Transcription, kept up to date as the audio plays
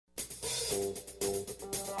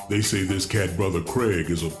They say this cat brother Craig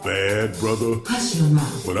is a bad brother. Hush your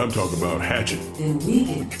mouth. But I'm talking about Hatchet. Then we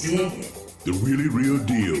can dig it. The really real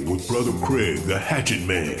deal with brother Craig, the Hatchet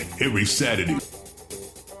Man, every Saturday.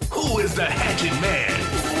 Who is the Hatchet Man?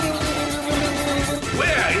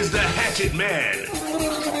 Where is the Hatchet Man?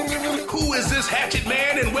 Who is this Hatchet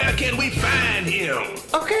Man and where can we find him?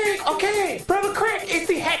 Okay. Brother Craig is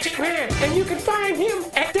the Hatchet Man, and you can find him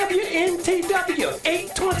at WNTW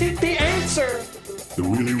 820 The Answer. The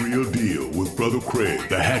really real deal with brother Craig,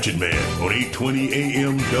 the Hatchet Man, on 820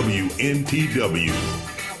 AM WNTW.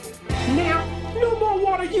 Now, no more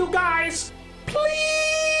water, you guys.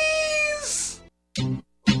 Please.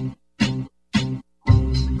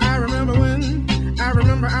 I remember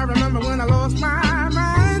when I lost my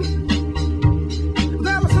mind.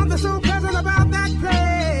 There was something so pleasant about that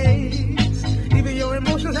place. Even your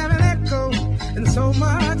emotions have an echo in so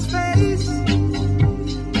much space.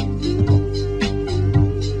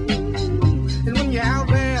 And when you're out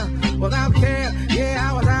there without care, yeah,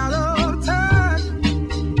 I was out of touch.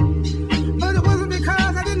 But it wasn't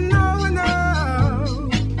because I didn't know enough.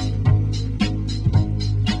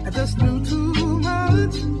 I just knew too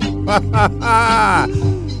much.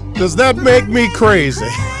 Does that make me crazy?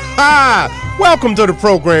 Welcome to the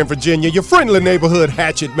program, Virginia. Your friendly neighborhood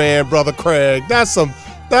Hatchet Man, brother Craig. That's some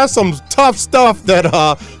tough stuff that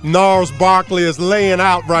Gnarls Barkley is laying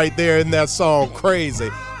out right there in that song,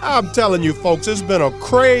 Crazy. I'm telling you, folks, it's been a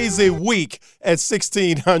crazy week at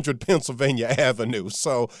 1600 Pennsylvania Avenue.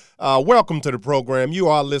 So welcome to the program. You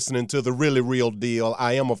are listening to The Really Real Deal.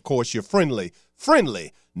 I am, of course, your friendly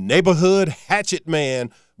neighborhood Hatchet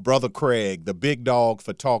Man, brother Craig, the big dog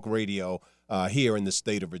for talk radio here in the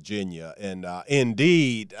state of Virginia. And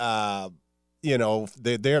indeed, there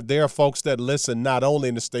are folks that listen not only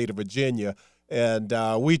in the state of Virginia, and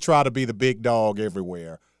we try to be the big dog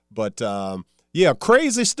everywhere. But yeah,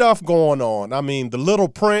 crazy stuff going on. I mean, the Little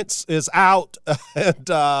Prince is out,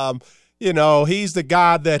 and he's the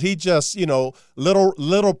guy that he just,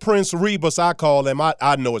 Little Prince Rebus, I call him.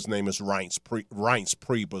 I know his name is Reince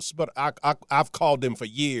Priebus, but I've called him for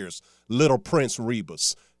years Little Prince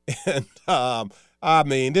Rebus. And I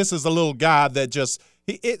mean, this is a little guy that just,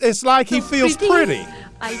 it's like he feels pretty.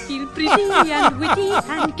 I feel pretty and witty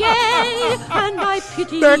and gay, and I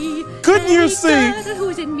pity. Couldn't you see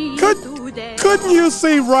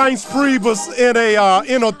Reince Priebus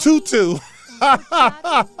in a tutu?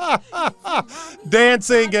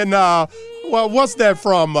 Dancing and what's that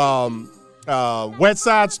from? West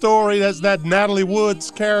Side Story. That's that Natalie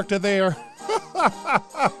Wood's character there.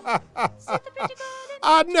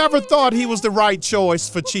 I never thought he was the right choice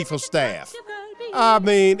for chief of staff. I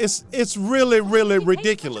mean, it's really, really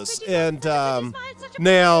ridiculous. And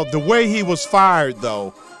now the way he was fired,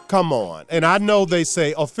 though, come on. And I know they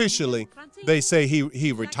say officially,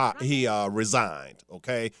 he resigned.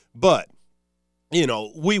 Okay, but.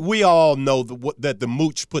 We all know that the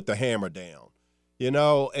mooch put the hammer down,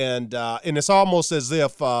 and it's almost as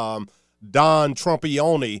if Don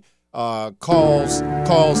Trumpione calls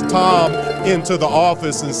Tom into the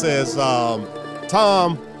office and says,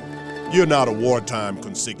 Tom, you're not a wartime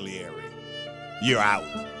consigliere. You're out.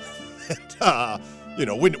 And,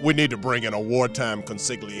 we need to bring in a wartime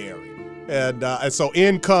consigliere. And so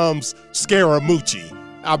in comes Scaramucci.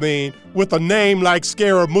 I mean, with a name like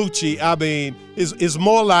Scaramucci, I mean, is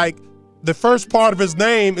more like the first part of his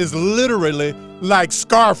name is literally like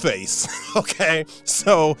Scarface, okay?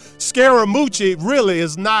 So Scaramucci really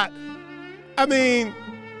is not, I mean,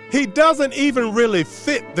 he doesn't even really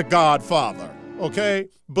fit the Godfather, okay?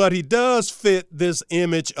 But he does fit this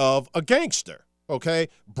image of a gangster, okay?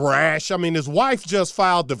 Brash. I mean, his wife just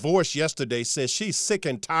filed divorce yesterday, says she's sick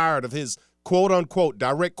and tired of his quote-unquote,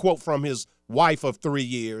 direct quote from his wife of 3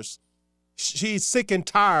 years. She's sick and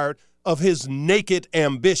tired of his naked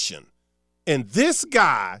ambition. And this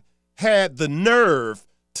guy had the nerve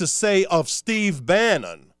to say of Steve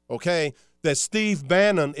Bannon, okay, that Steve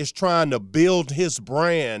Bannon is trying to build his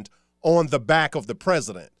brand on the back of the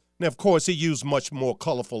president. Now, of course, he used much more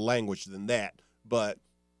colorful language than that, but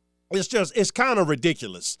it's kind of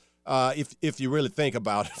ridiculous if you really think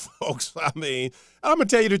about it, folks. I mean, I'm going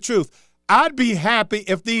to tell you the truth. I'd be happy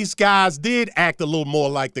if these guys did act a little more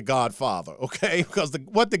like the Godfather, okay? Because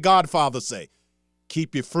what the Godfather say?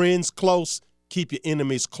 Keep your friends close, keep your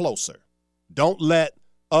enemies closer. Don't let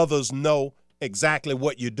others know exactly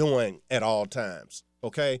what you're doing at all times,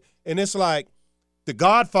 okay? And it's like the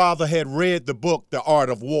Godfather had read the book, The Art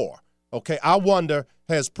of War, okay? I wonder,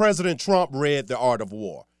 has President Trump read The Art of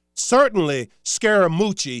War? Certainly,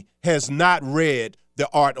 Scaramucci has not read The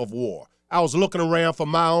Art of War. I was looking around for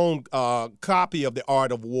my own copy of The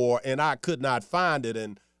Art of War, and I could not find it.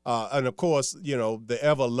 And of course, you know, the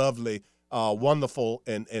ever lovely, wonderful,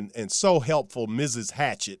 and so helpful Mrs.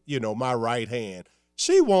 Hatchett, you know, my right hand.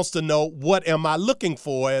 She wants to know, what am I looking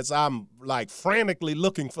for as I'm like frantically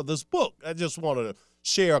looking for this book. I just wanted to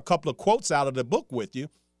share a couple of quotes out of the book with you.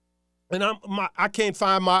 And I can't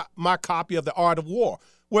find my copy of The Art of War.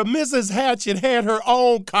 Well, Mrs. Hatchett had her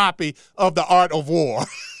own copy of The Art of War.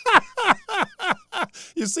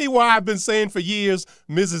 You see why I've been saying for years,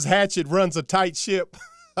 Mrs. Hatchett runs a tight ship?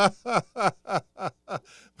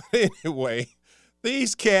 Anyway,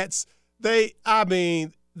 these cats, they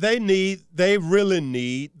really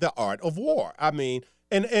need The Art of War. I mean,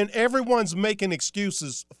 and everyone's making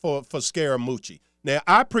excuses for Scaramucci. Now,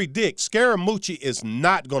 I predict Scaramucci is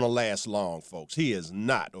not going to last long, folks. He is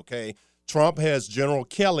not, okay? Trump has General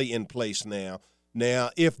Kelly in place now.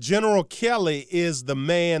 Now, if General Kelly is the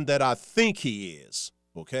man that I think he is,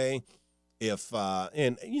 okay,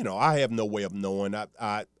 and, you know, I have no way of knowing.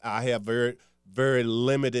 I have very, very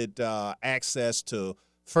limited access to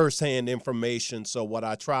firsthand information. So what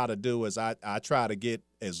I try to do is I try to get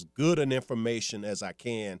as good an information as I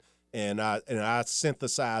can, and I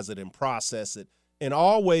synthesize it and process it, and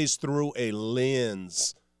always through a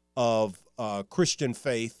lens of Christian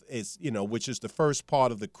faith, is, you know, which is the first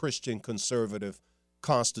part of the Christian conservative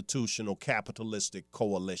constitutional capitalistic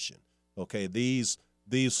coalition. Okay, these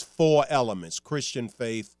four elements: Christian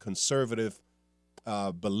faith, conservative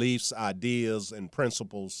beliefs, ideas, and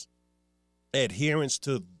principles, adherence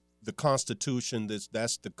to the Constitution.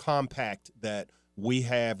 That's the compact that we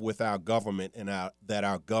have with our government and that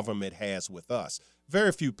our government has with us.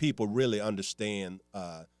 Very few people really understand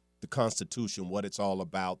the Constitution, what it's all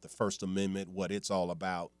about, the First Amendment, what it's all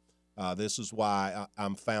about. This is why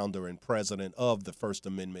I'm founder and president of the First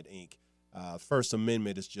Amendment, Inc. First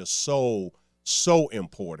Amendment is just so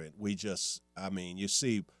important. You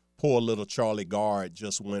see, poor little Charlie Gard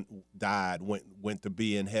just went to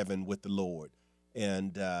be in heaven with the Lord.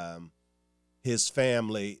 And his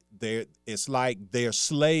family, it's like they're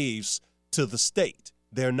slaves to the state.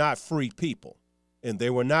 They're not free people. And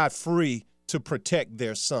they were not free to protect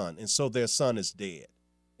their son. And so their son is dead.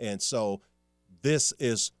 And so this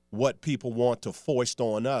is what people want to foist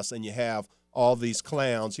on us. And you have all these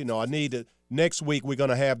clowns. You know, next week we're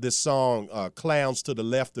going to have this song, Clowns to the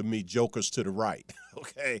Left of Me, Jokers to the Right.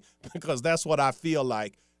 Okay? Because that's what I feel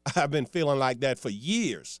like. I've been feeling like that for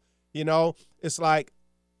years. You know, it's like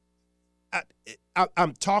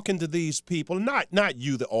I'm talking to these people, not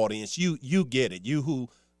you, the audience. You get it. You who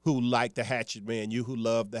like the Hatchet Man, you who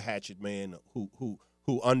love the Hatchet Man, who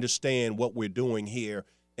understand what we're doing here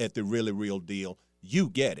at the Really Real Deal. You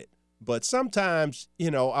get it. But sometimes, you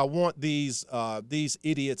know, I want these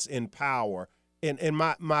idiots in power, and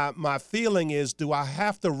my feeling is, do I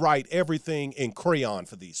have to write everything in crayon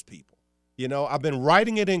for these people? You know, I've been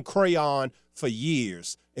writing it in crayon for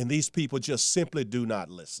years, and these people just simply do not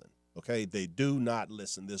listen. Okay, they do not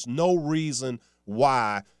listen. There's no reason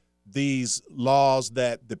why these laws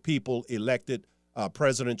that the people elected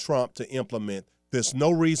President Trump to implement, there's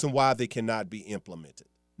no reason why they cannot be implemented.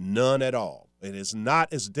 None at all. It is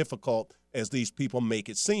not as difficult as these people make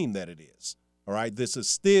it seem that it is. All right, this is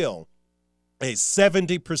still a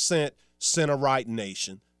 70% center-right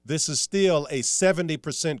nation. This is still a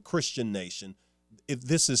 70% Christian nation. It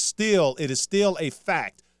is still a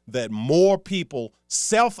fact that more people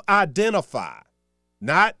self-identify,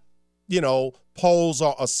 not, you know, polls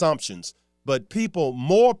or assumptions, but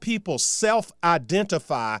more people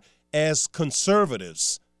self-identify as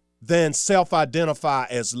conservatives than self-identify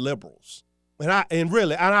as liberals. And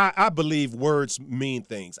I believe words mean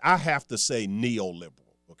things. I have to say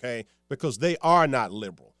neoliberal, okay? Because they are not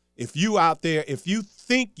liberal. If you out there, if you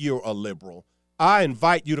think you're a liberal, I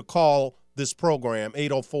invite you to call this program,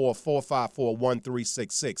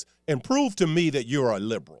 804-454-1366, and prove to me that you're a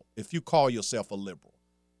liberal, if you call yourself a liberal.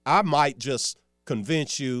 I might just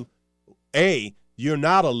convince you, A, you're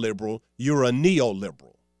not a liberal, you're a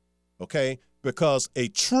neoliberal, okay? Because a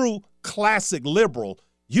true classic liberal,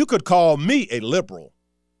 you could call me a liberal.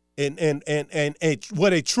 And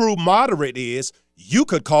what a true moderate is, you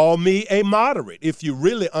could call me a moderate if you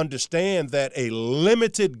really understand that a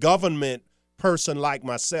limited government person like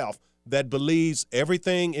myself that believes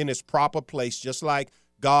everything in its proper place, just like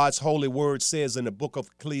God's holy word says in the book of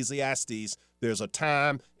Ecclesiastes, there's a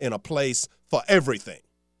time and a place for everything.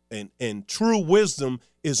 And true wisdom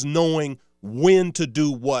is knowing when to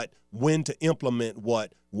do what, when to implement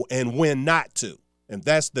what, and when not to. And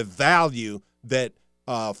that's the value that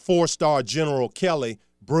 4-star General Kelly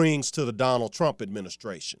brings to the Donald Trump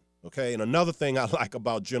administration. okay? And another thing I like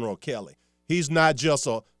about General Kelly, he's not just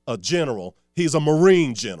a general, he's a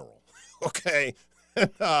Marine general, okay?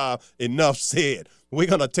 Enough said. We're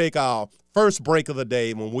going to take our first break of the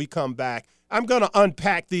day. When we come back, I'm going to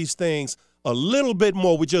unpack these things a little bit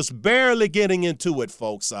more. We're just barely getting into it,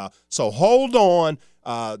 folks. So hold on.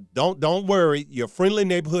 Don't worry. Your friendly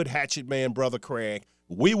neighborhood hatchet man, Brother Craig.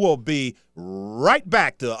 We will be right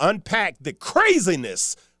back to unpack the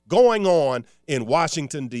craziness going on in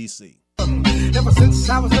Washington, D.C. Ever since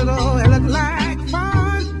I was little, it looked like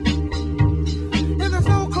fun. And there's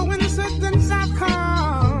no coincidence I've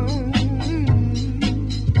come.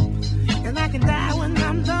 And I can die when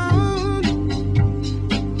I'm done.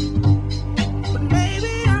 But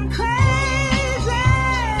maybe I'm crazy.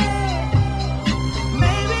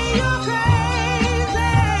 Maybe you're crazy.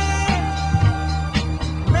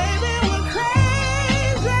 Maybe we're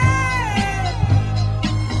crazy.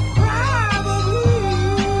 Probably.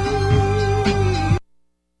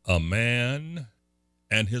 A man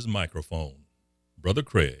and his microphone. Brother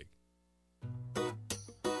Craig.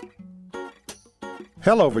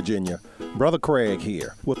 Hello, Virginia. Brother Craig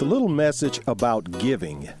here with a little message about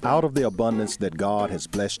giving out of the abundance that God has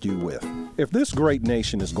blessed you with. If this great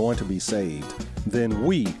nation is going to be saved, then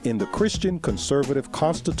we in the Christian Conservative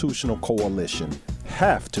Constitutional Coalition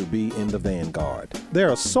have to be in the vanguard. There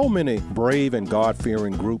are so many brave and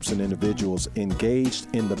God-fearing groups and individuals engaged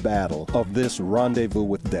in the battle of this rendezvous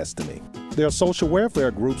with destiny. There are social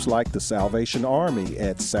welfare groups like the Salvation Army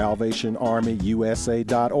at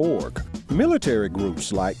salvationarmyusa.org. Military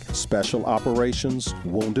groups like Special Operations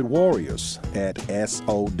Wounded Warriors at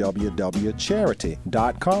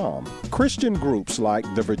SOWWcharity.com. Christian groups like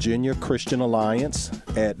the Virginia Christian Alliance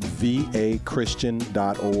at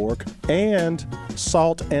vachristian.org and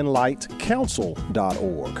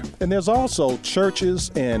saltandlightcouncil.org. And there's also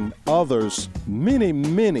churches and others, many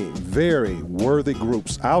very worthy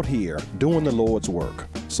groups out here doing the Lord's work.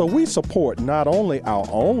 So we support not only our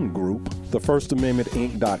own group, the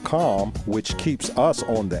FirstAmendmentInc.com, which keeps us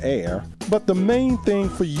on the air, but the main thing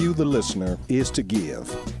for you, the listener, is to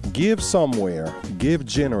give. Give somewhere, give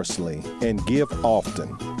generously, and give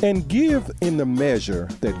often. And give in the measure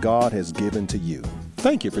that God has given to you.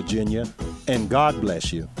 Thank you, Virginia, and God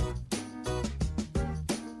bless you.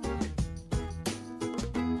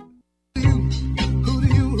 Who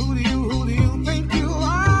do you think you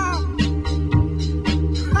are?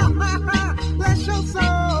 Bless your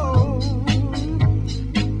soul.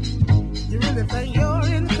 You really think you're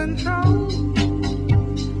in control?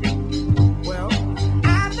 Well,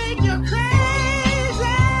 I think you're crazy.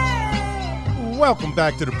 Welcome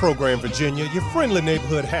back to the program, Virginia. Your friendly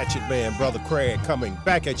neighborhood hatchet man, Brother Craig, coming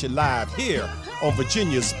back at you live here on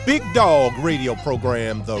Virginia's Big Dog radio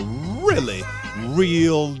program, The Really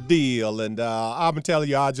Real Deal. And I'm telling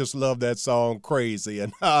you, I just love that song, Crazy.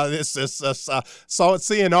 And this is so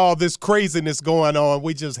seeing all this craziness going on,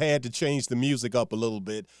 we just had to change the music up a little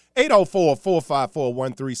bit.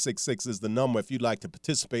 804-454-1366 is the number if you'd like to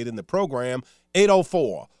participate in the program.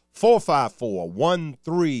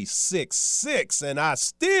 804-454-1366. And I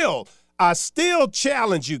still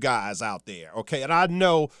challenge you guys out there, okay? And I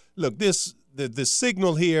know, look, the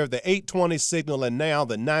signal here, the 820 signal, and now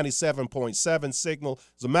the 97.7 signal.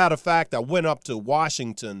 As a matter of fact, I went up to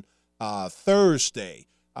Washington Thursday.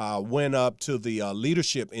 Went up to the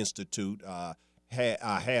Leadership Institute. I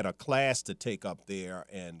had a class to take up there,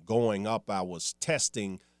 and going up, I was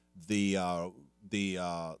testing the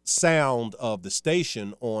sound of the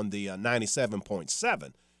station on the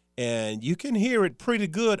 97.7, and you can hear it pretty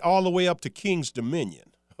good all the way up to King's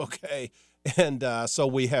Dominion. Okay. And so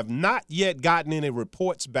we have not yet gotten any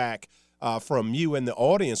reports back from you in the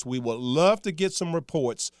audience. We would love to get some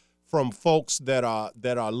reports from folks that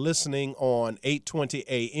are listening on 820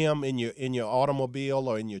 AM in your automobile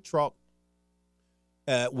or in your truck.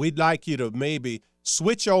 We'd like you to maybe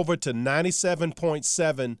switch over to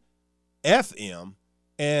 97.7 FM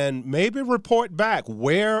and maybe report back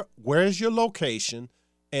where's your location.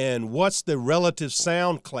 And what's the relative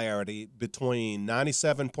sound clarity between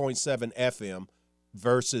 97.7 FM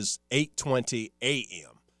versus 820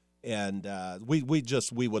 AM? And we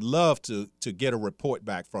would love to get a report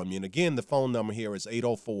back from you. And again, the phone number here is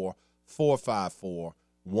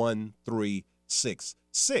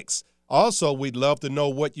 804-454-1366. Also, we'd love to know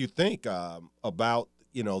what you think about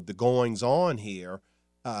the goings on here.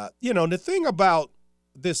 The thing about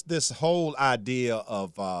this whole idea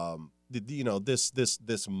of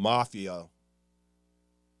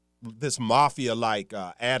this mafia-like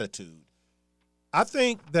attitude. I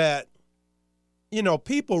think that,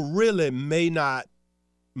 people really may not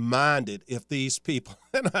minded if these people,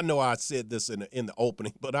 and I know I said this in the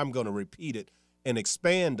opening, but I'm going to repeat it and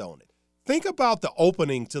expand on it. Think about the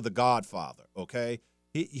opening to The Godfather, okay?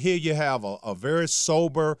 Here you have a very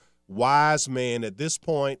sober, wise man. At this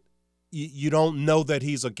point, you don't know that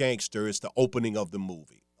he's a gangster. It's the opening of the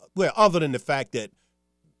movie. Well, other than the fact that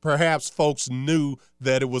perhaps folks knew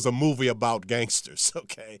that it was a movie about gangsters,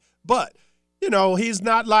 okay? But, he's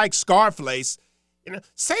not like Scarface.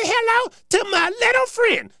 Say hello to my little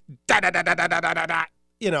friend.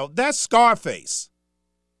 Da-da-da-da-da-da-da-da. That's Scarface.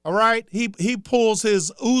 All right? He pulls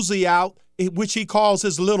his Uzi out, which he calls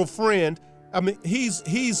his little friend. I mean, he's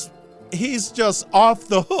just off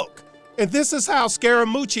the hook. And this is how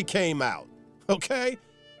Scaramucci came out, okay?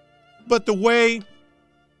 But the way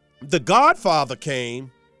The Godfather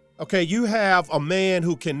came, okay, you have a man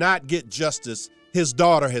who cannot get justice. His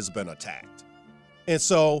daughter has been attacked. And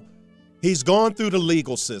so he's gone through the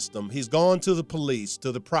legal system. He's gone to the police,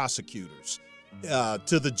 to the prosecutors,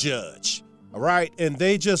 to the judge, all right? And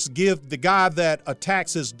they just give the guy that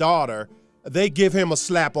attacks his daughter, they give him a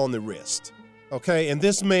slap on the wrist, okay? And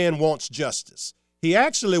this man wants justice. He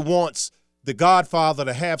actually wants the Godfather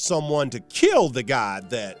to have someone to kill the guy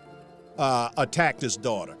that attacked his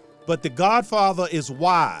daughter. But the Godfather is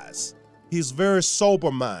wise. He's very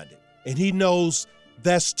sober-minded, and he knows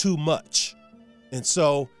that's too much. And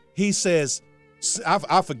so he says,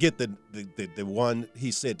 I forget the one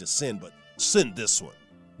he said to send, but send this one.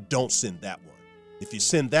 Don't send that one. If you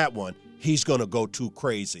send that one, he's going to go too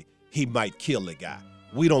crazy. He might kill the guy.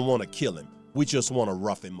 We don't want to kill him. We just want to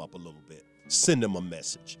rough him up a little bit. Send him a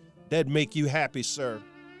message. That make you happy, sir?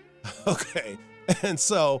 Okay. And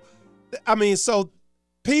so, so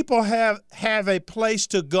people have a place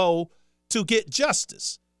to go to get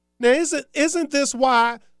justice. Now, isn't this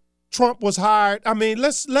why Trump was hired? I mean,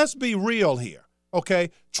 let's be real here, okay?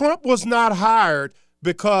 Trump was not hired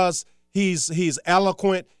because he's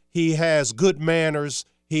eloquent, he has good manners,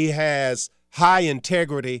 he has high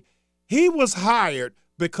integrity. He was hired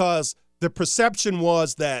because the perception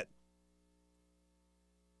was that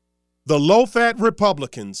the low-fat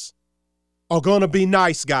Republicans are going to be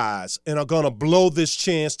nice guys and are going to blow this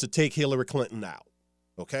chance to take Hillary Clinton out,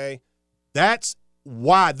 okay? That's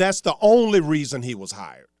the only reason he was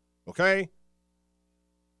hired, okay?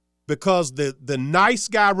 Because the nice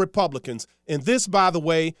guy Republicans, and this, by the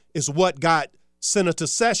way, is what got Senator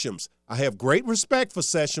Sessions. I have great respect for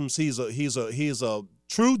Sessions. He's a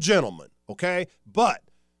true gentleman, okay? But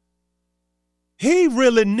he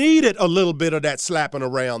really needed a little bit of that slapping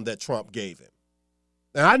around that Trump gave him.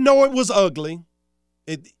 And I know it was ugly,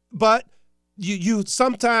 but you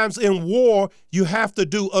sometimes in war, you have to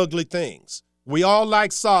do ugly things. We all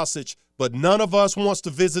like sausage, but none of us wants to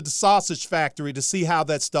visit the sausage factory to see how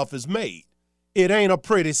that stuff is made. It ain't a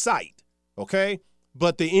pretty sight, okay?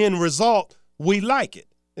 But the end result, we like it.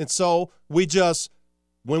 And so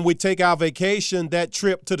when we take our vacation, that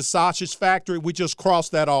trip to the sausage factory, we just cross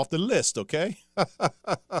that off the list, okay?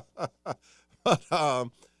 But,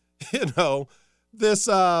 this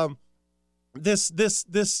guy,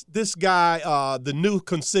 the new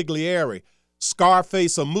consigliere,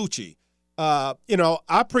 Scarface Amucci,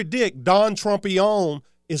 I predict Don Trumpion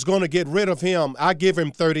is going to get rid of him. I give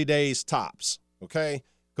him 30 days tops, okay?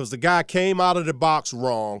 Because the guy came out of the box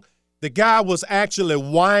wrong. The guy was actually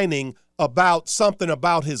whining about something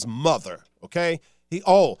about his mother, okay?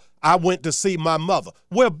 I went to see my mother.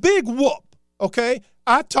 Well, big whoop, okay?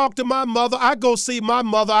 I talk to my mother. I go see my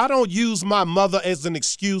mother. I don't use my mother as an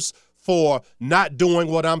excuse for not doing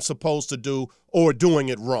what I'm supposed to do or doing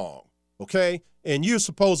it wrong, okay? And you're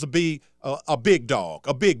supposed to be a big dog,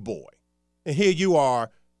 a big boy. And here you are,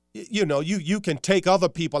 you can take other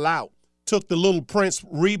people out. Took the little Prince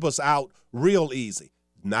Rebus out real easy.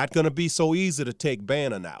 Not going to be so easy to take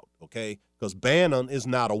Bannon out, okay? Because Bannon is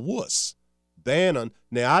not a wuss. Now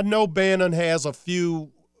I know Bannon has a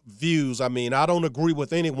few views. I mean, I don't agree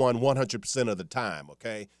with anyone 100% of the time,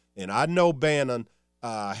 okay? And I know Bannon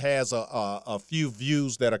has a few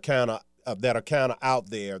views that are kind of out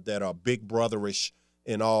there, that are big brotherish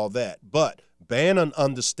and all that. But Bannon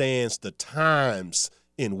understands the times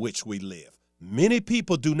in which we live. Many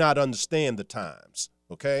people do not understand the times,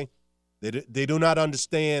 okay? They do not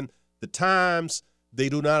understand the times. They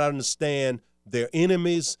do not understand their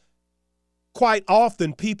enemies. Quite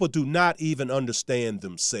often, people do not even understand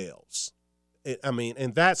themselves.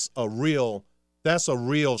 And that's a real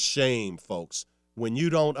shame, folks, when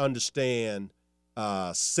you don't understand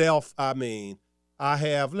self. Let me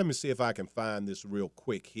see if I can find this real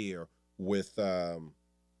quick here with,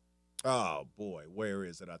 oh boy, where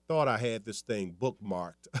is it? I thought I had this thing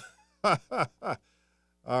bookmarked.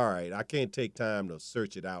 All right. I can't take time to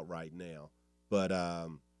search it out right now. But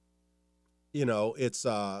it's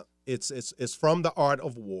from The Art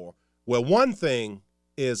of War, where one thing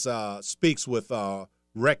is speaks with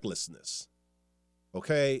recklessness.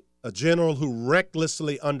 Okay? A general who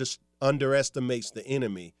recklessly underestimates the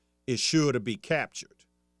enemy is sure to be captured.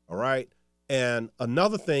 All right? And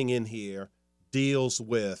another thing in here deals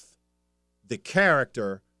with the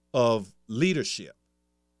character of leadership.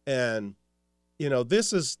 And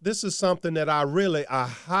this is something that I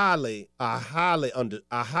highly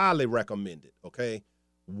recommend it. Okay,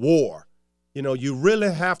 war. You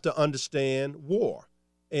really have to understand war,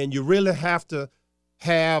 and you really have to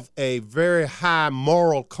have a very high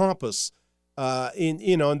moral compass.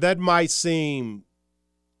 And that might seem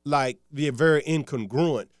like be very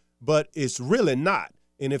incongruent, but it's really not.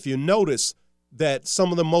 And if you notice that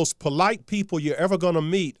some of the most polite people you're ever going to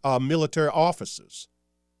meet are military officers.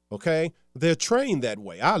 Okay, they're trained that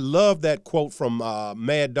way. I love that quote from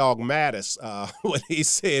Mad Dog Mattis when he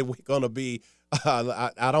said we're going to be.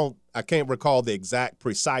 I can't recall the exact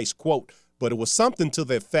precise quote, but it was something to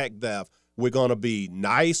the effect that we're going to be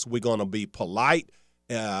nice, we're going to be polite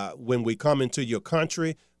when we come into your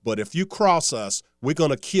country. But if you cross us, we're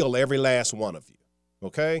going to kill every last one of you.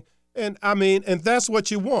 Okay, and that's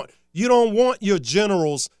what you want. You don't want your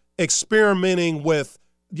generals experimenting with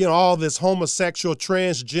all this homosexual,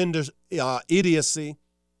 transgender idiocy,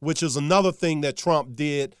 which is another thing that Trump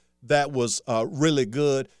did that was really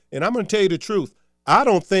good. And I'm going to tell you the truth. I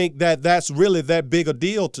don't think that that's really that big a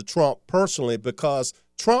deal to Trump personally, because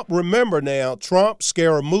Trump, remember now, Trump,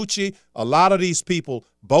 Scaramucci, a lot of these people,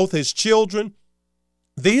 both his children,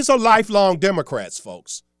 these are lifelong Democrats,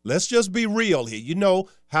 folks. Let's just be real here. You know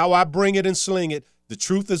how I bring it and sling it. The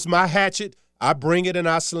truth is my hatchet. I bring it and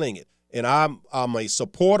I sling it. And I'm a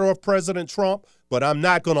supporter of President Trump, but I'm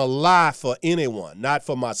not going to lie for anyone, not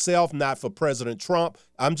for myself, not for President Trump.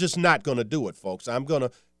 I'm just not going to do it, folks. I'm going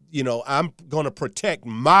to protect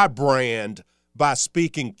my brand by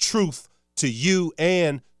speaking truth to you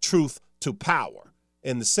and truth to power.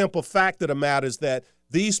 And the simple fact of the matter is that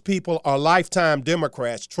these people are lifetime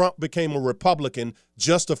Democrats. Trump became a Republican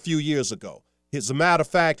just a few years ago. As a matter of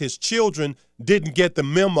fact, his children didn't get the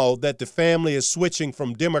memo that the family is switching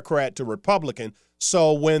from Democrat to Republican.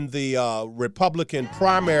 So when the Republican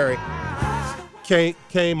primary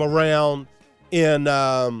came around in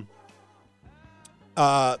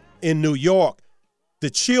New York, the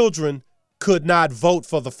children could not vote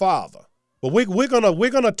for the father. But we're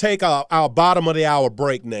gonna take our bottom of the hour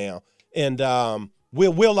break now, and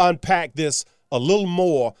we'll unpack this a little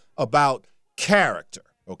more about character.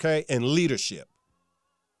 Okay, and leadership.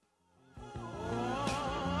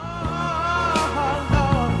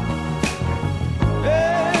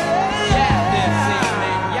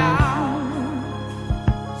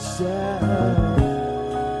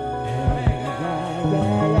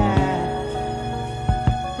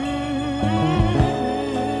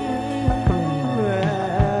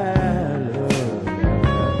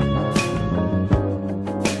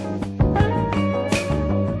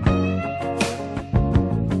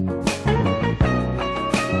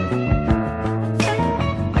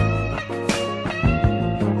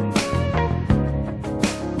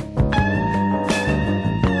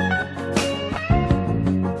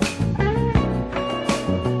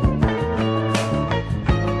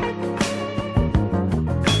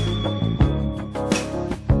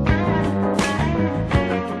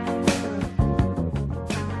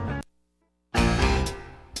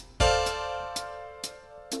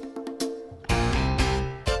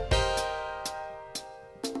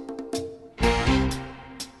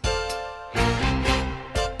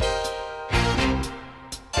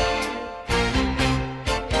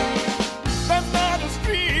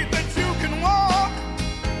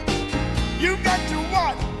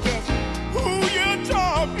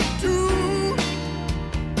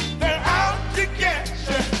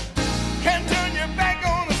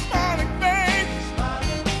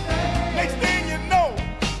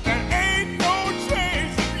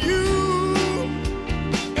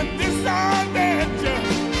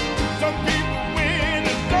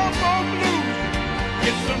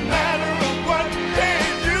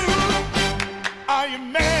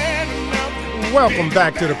 Welcome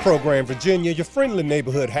back to the program, Virginia. Your friendly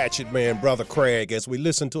neighborhood hatchet man, Brother Craig, as we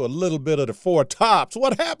listen to a little bit of the Four Tops.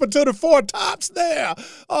 What happened to the Four Tops there?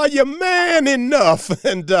 Are you man enough?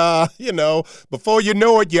 And, before you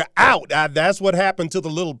know it, you're out. That's what happened to the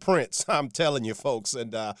Little Prince, I'm telling you, folks.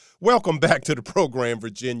 And welcome back to the program,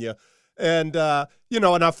 Virginia. And, and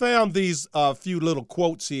I found these few little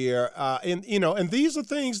quotes here. And these are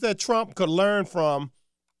things that Trump could learn from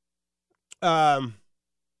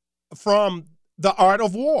from The Art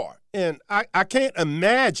of War. And I can't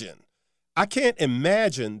imagine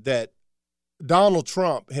that Donald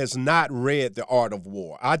Trump has not read The Art of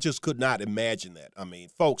War. I just could not imagine that. I mean,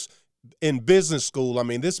 folks, in business school, I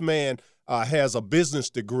mean, this man has a business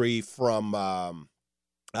degree from,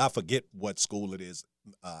 I forget what school it is,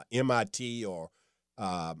 MIT or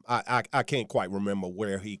I can't quite remember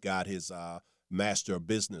where he got his Master of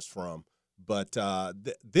Business from. But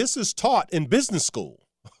this is taught in business school,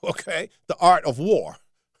 okay, The Art of War,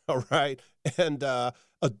 all right? And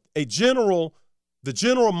the general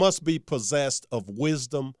must be possessed of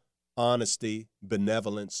wisdom, honesty,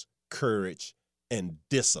 benevolence, courage, and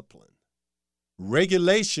discipline.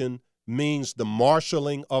 Regulation means the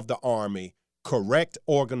marshaling of the army, correct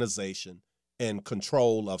organization, and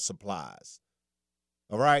control of supplies.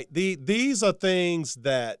 All right? These are things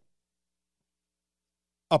that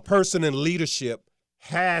a person in leadership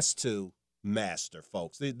has to master,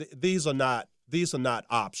 folks. These are not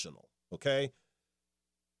optional, okay?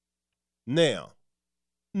 Now,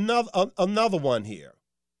 another one here.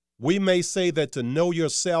 We may say that to know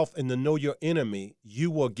yourself and to know your enemy,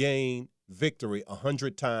 you will gain victory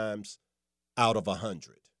 100 times out of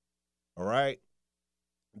 100. All right?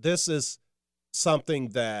 This is something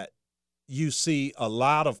that you see a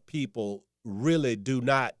lot of people really do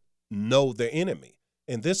not know their enemy.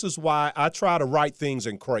 And this is why I try to write things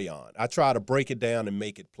in crayon. I try to break it down and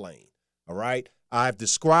make it plain. All right? I've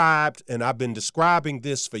described, and I've been describing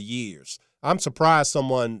this for years. I'm surprised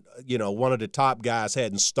someone, one of the top guys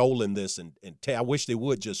hadn't stolen this, and I wish they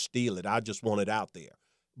would just steal it. I just want it out there.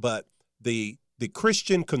 But the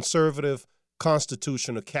Christian Conservative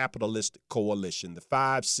Constitutional Capitalistic Coalition, the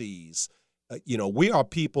 5 C's, we are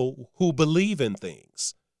people who believe in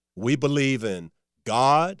things. We believe in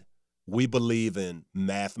God. We believe in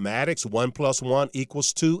mathematics. 1 + 1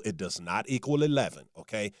 = 2. It does not equal 11,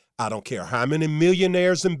 okay? I don't care how many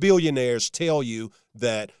millionaires and billionaires tell you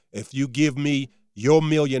that if you give me your $1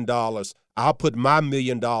 million, I'll put my $1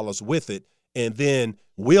 million with it, and then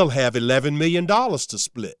we'll have $11 million to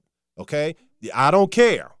split, okay? I don't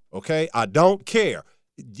care, okay? I don't care.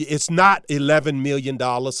 It's not $11 million.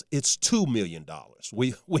 It's $2 million.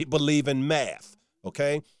 We believe in math,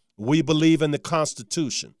 okay? We believe in the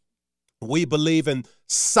Constitution. We believe in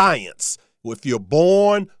science. If you're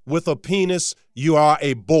born with a penis, you are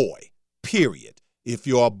a boy, period. If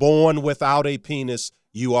you are born without a penis,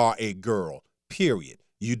 you are a girl, period.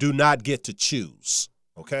 You do not get to choose,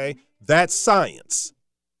 okay? That's science.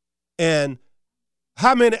 And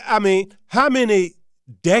how many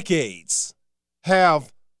decades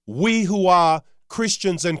have we who are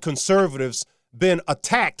Christians and conservatives been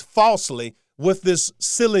attacked falsely with this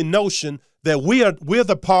silly notion that we're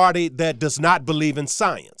the party that does not believe in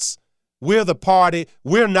science. We're the party,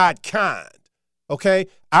 we're not kind, okay?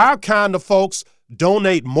 Our kind of folks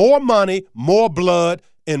donate more money, more blood,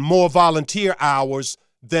 and more volunteer hours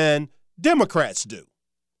than Democrats do.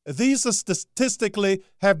 These are statistically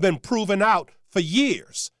have been proven out for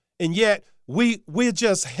years, and yet we're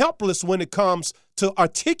just helpless when it comes to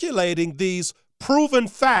articulating these proven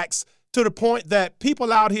facts to the point that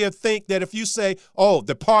people out here think that if you say, oh,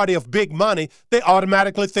 the party of big money, they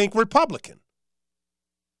automatically think Republican.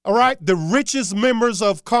 All right? The richest members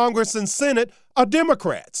of Congress and Senate are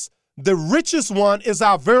Democrats. The richest one is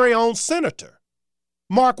our very own senator,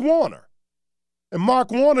 Mark Warner. And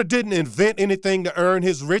Mark Warner didn't invent anything to earn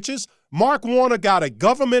his riches. Mark Warner got a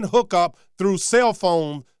government hookup through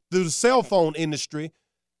the cell phone industry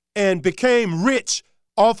and became rich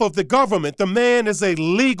off of the government. The man is a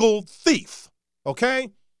legal thief, okay?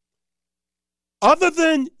 Other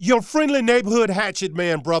than your friendly neighborhood hatchet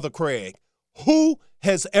man, Brother Craig, who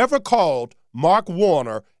has ever called Mark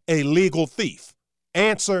Warner a legal thief?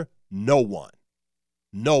 Answer, no one.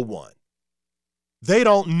 No one. They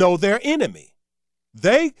don't know their enemy.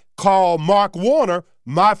 They call Mark Warner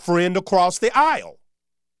my friend across the aisle.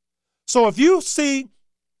 So if you see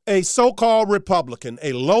a so-called Republican,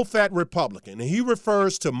 a low-fat Republican, and he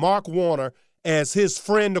refers to Mark Warner as his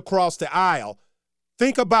friend across the aisle,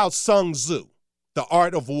 think about Sun Tzu, The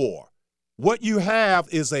Art of War. What you have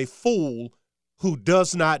is a fool who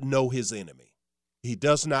does not know his enemy. He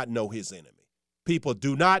does not know his enemy. People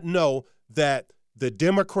do not know that the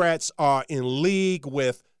Democrats are in league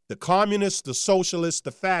with the communists, the socialists,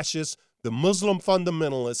 the fascists, the Muslim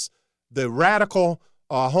fundamentalists, the radical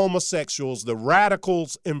homosexuals, the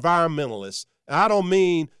radicals, environmentalists. I don't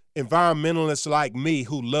mean environmentalists like me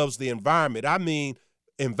who loves the environment. I mean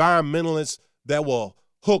environmentalists that will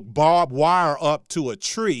hook barbed wire up to a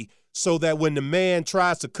tree so that when the man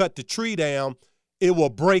tries to cut the tree down, it will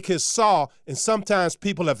break his saw. And sometimes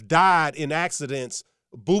people have died in accidents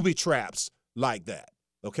booby traps like that,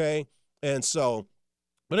 okay? And so,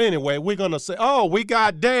 but anyway, we're going to say, oh, we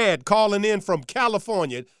got Dad calling in from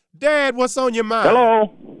California. Dad, what's on your mind?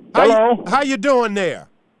 Hello. How you doing there?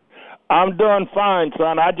 I'm doing fine,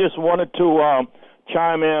 son. I just wanted to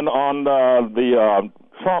chime in on the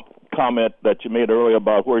Trump comment that you made earlier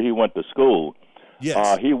about where he went to school.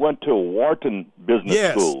 Yes. He went to Wharton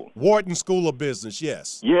Business School. Wharton School of Business,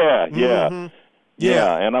 yes. Yeah.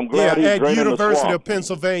 Yeah, and I'm glad he's at draining University the of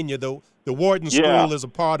Pennsylvania, the Wharton Yeah. School is a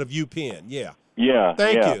part of UPenn. Yeah. Yeah.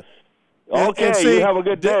 Thank you. Okay, see, you have a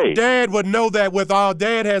good day. Dad would know that with all.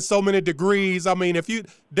 Dad has so many degrees. I mean, if you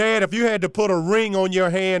had to put a ring on your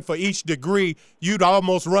hand for each degree, you'd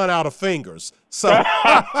almost run out of fingers. So,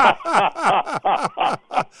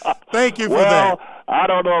 thank you for that. Well, I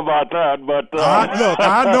don't know about that, but look,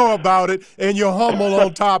 I know about it, and you're humble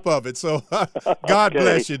on top of it. So, God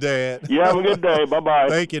bless you, Dad. You have a good day. Bye-bye.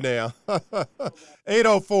 Thank you now.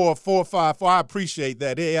 804-454. I appreciate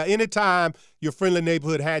that. Yeah, anytime your friendly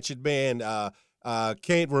neighborhood hatchet man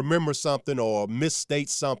can't remember something or misstate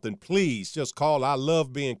something, please just call. I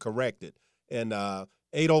love being corrected. And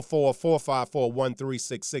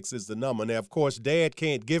 804-454-1366 is the number. Now, of course, Dad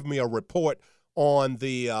can't give me a report on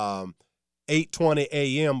the 820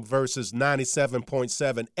 AM versus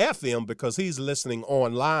 97.7 FM because he's listening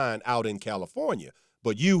online out in California.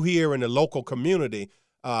 But you here in the local community,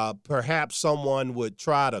 perhaps someone would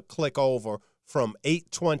try to click over from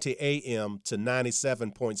 820 AM to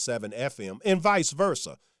 97.7 FM and vice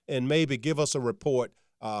versa, and maybe give us a report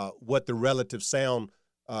what the relative sound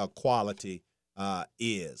quality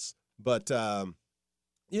is. But,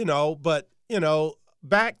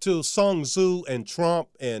 back to Sun Tzu and Trump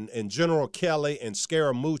and General Kelly and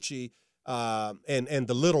Scaramucci and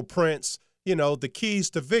the Little Prince, the keys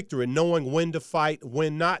to victory, knowing when to fight,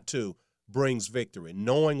 when not to, brings victory.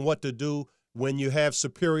 Knowing what to do when you have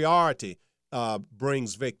superiority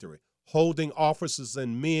brings victory. Holding officers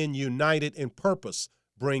and men united in purpose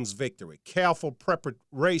brings victory. Careful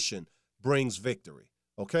preparation brings victory.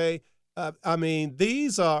 Okay? I mean,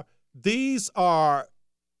 these are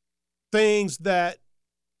things that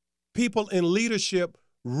people in leadership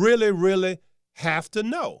really, really have to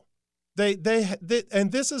know. They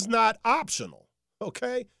and this is not optional.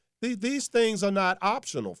 Okay? These things are not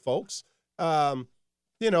optional, folks.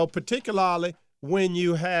 Particularly when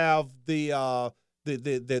you have the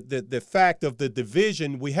fact of the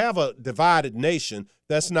division. We have a divided nation.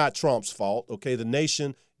 That's not Trump's fault. Okay, the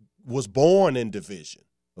nation was born in division.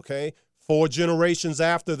 Okay, 4 generations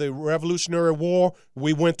after the Revolutionary War,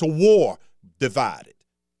 we went to war divided.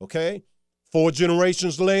 Okay, 4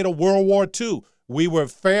 generations later, World War II, we were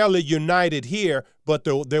fairly united here, but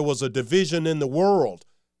there was a division in the world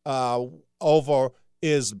over.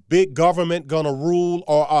 Is big government going to rule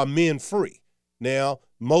or are men free? Now,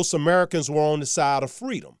 most Americans were on the side of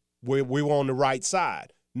freedom. We were on the right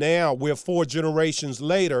side. Now, we're 4 generations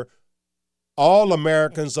later. All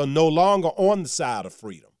Americans are no longer on the side of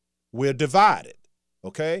freedom. We're divided,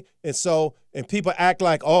 okay? And people act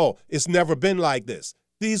like, oh, it's never been like this.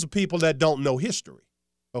 These are people that don't know history,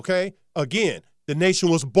 okay? Again, the nation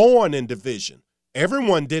was born in division.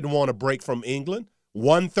 Everyone didn't want to break from England.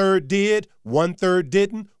 1/3 did, 1/3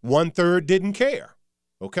 didn't, 1/3 didn't care,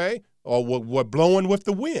 okay? Or were blowing with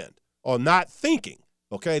the wind or not thinking,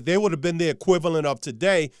 okay? They would have been the equivalent of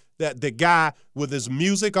today, that the guy with his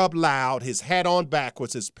music up loud, his hat on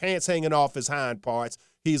backwards, his pants hanging off his hind parts.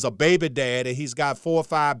 He's a baby daddy. He's got 4 or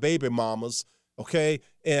 5 baby mamas, okay?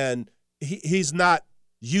 And he's not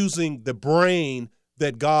using the brain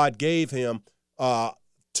that God gave him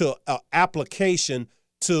to application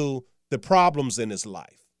to the problems in his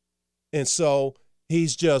life. And so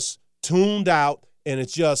he's just tuned out, and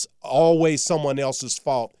it's just always someone else's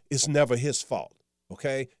fault. It's never his fault,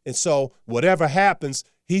 okay? And so whatever happens,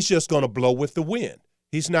 he's just going to blow with the wind.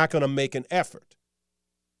 He's not going to make an effort.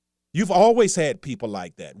 You've always had people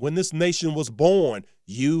like that. When this nation was born,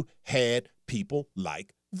 you had people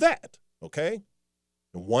like that, okay?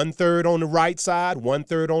 1/3 on the right side,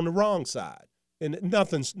 1/3 on the wrong side. And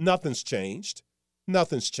nothing's changed.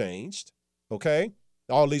 Nothing's changed, okay?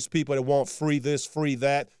 All these people that want free this, free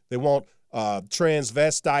that. They want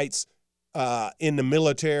transvestites in the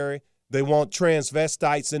military. They want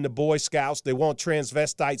transvestites in the Boy Scouts. They want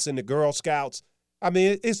transvestites in the Girl Scouts. I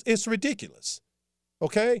mean, it's ridiculous,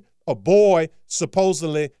 okay? A boy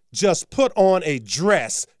supposedly just put on a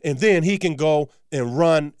dress, and then he can go and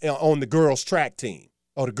run on the girls' track team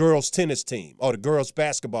or the girls' tennis team or the girls'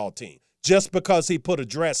 basketball team just because he put a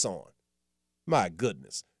dress on. My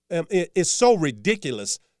goodness. It's so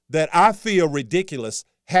ridiculous that I feel ridiculous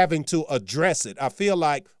having to address it. I feel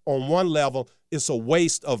like on one level it's a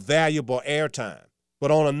waste of valuable airtime.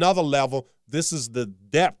 But on another level, this is the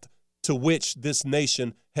depth to which this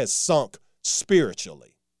nation has sunk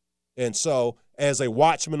spiritually. And so, as a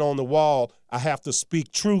watchman on the wall, I have to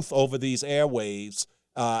speak truth over these airwaves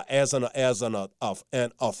as an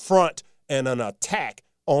affront and an attack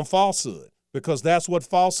on falsehood, because that's what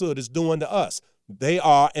falsehood is doing to us. They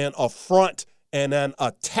are an affront and an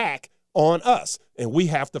attack on us, and we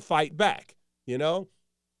have to fight back, you know?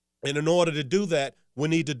 And in order to do that, we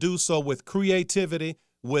need to do so with creativity,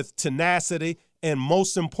 with tenacity, and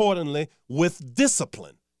most importantly, with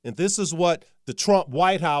discipline. And this is what the Trump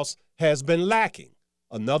White House has been lacking.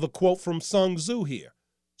 Another quote from Sun Tzu here.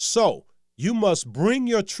 So, you must bring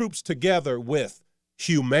your troops together with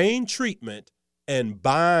humane treatment and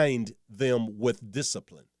bind them with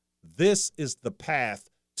discipline. This is the path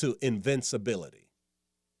to invincibility.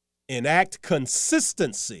 Enact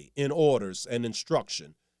consistency in orders and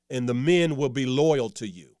instruction, and the men will be loyal to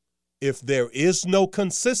you. If there is no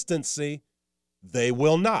consistency, they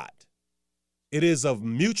will not. It is of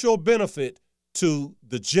mutual benefit to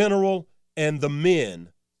the general and the men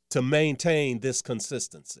to maintain this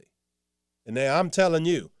consistency. And now I'm telling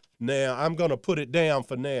you, now I'm going to put it down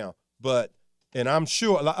for now, and I'm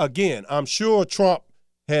sure, again, I'm sure Trump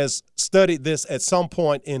has studied this at some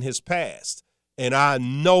point in his past. And I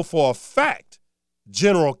know for a fact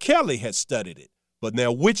General Kelly has studied it. But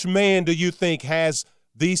now, which man do you think has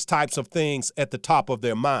these types of things at the top of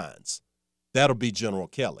their minds? That'll be General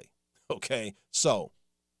Kelly. Okay, so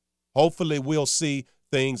hopefully we'll see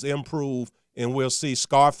things improve, and we'll see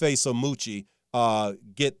Scarface Amuchi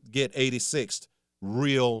get 86th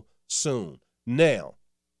real soon. Now,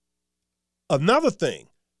 another thing,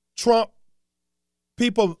 Trump,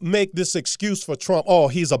 people make this excuse for Trump, oh,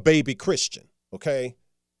 he's a baby Christian, okay,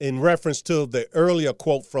 in reference to the earlier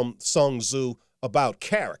quote from Sun Tzu about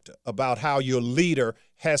character, about how your leader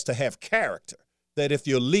has to have character, that if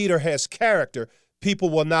your leader has character, people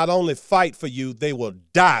will not only fight for you, they will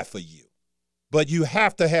die for you. But you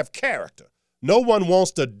have to have character. No one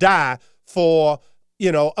wants to die for,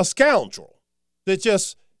 a scoundrel.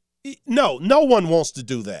 No one wants to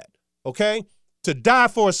do that, okay? To die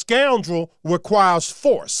for a scoundrel requires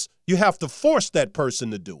force. You have to force that person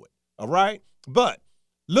to do it, all right? But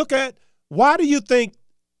look at, why do you think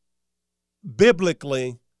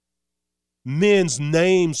biblically men's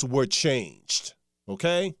names were changed,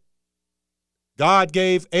 okay? God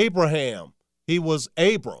gave Abraham, he was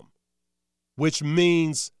Abram, which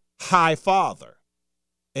means high father.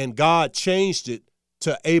 And God changed it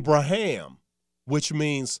to Abraham, which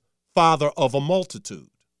means father of a multitude,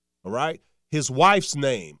 all right? His wife's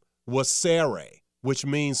name was Sarai, which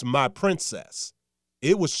means my princess.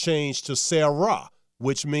 It was changed to Sarah,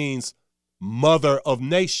 which means mother of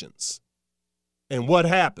nations. And what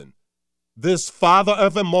happened? This father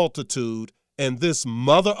of a multitude and this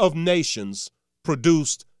mother of nations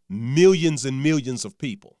produced millions and millions of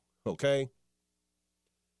people, okay?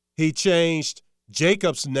 He changed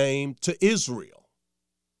Jacob's name to Israel.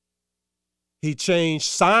 He changed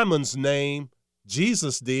Simon's name,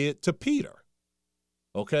 Jesus did, to Peter,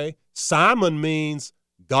 okay? Simon means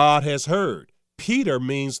God has heard. Peter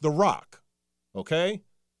means the rock, okay?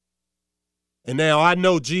 And now I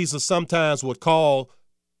know Jesus sometimes would call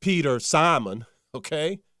Peter Simon,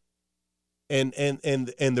 okay? And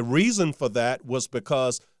the reason for that was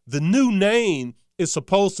because the new name is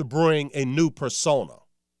supposed to bring a new persona,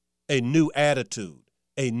 a new attitude,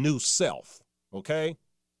 a new self, okay?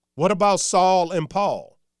 What about Saul and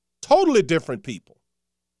Paul? Totally different people.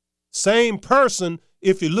 Same person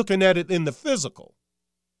if you're looking at it in the physical.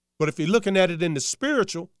 But if you're looking at it in the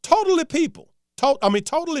spiritual, totally people.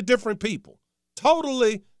 Totally different people.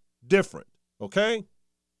 Totally different, okay?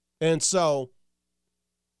 And so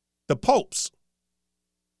the Pope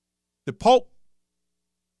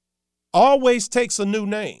always takes a new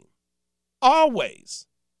name. Always.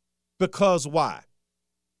 Because why?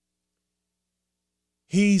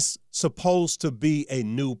 He's supposed to be a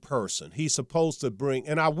new person. He's supposed to bring,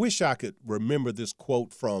 and I wish I could remember this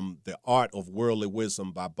quote from The Art of Worldly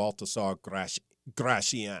Wisdom by Balthasar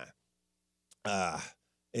Gracian.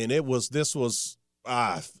 And this was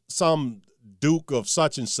some duke of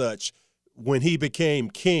such and such, when he became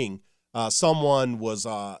king, someone was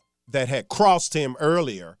that had crossed him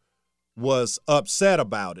earlier was upset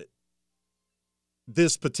about it.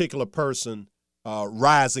 This particular person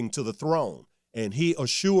rising to the throne. And he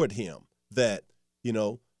assured him that,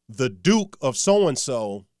 the duke of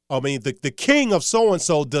so-and-so, the king of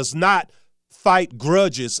so-and-so does not fight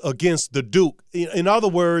grudges against the duke. In other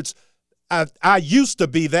words, I used to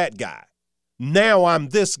be that guy. Now I'm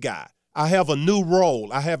this guy. I have a new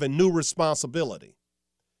role. I have a new responsibility.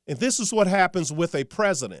 And this is what happens with a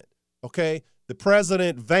president, okay? The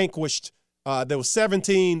president vanquished, there were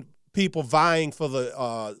 17 people vying for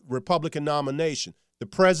the Republican nomination. The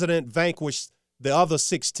president vanquished the other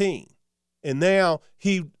 16. And now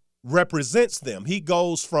he represents them. He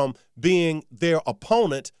goes from being their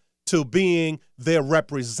opponent to being their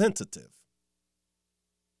representative.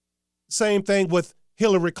 Same thing with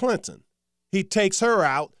Hillary Clinton. He takes her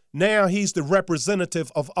out. Now he's the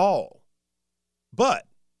representative of all. But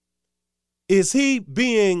is he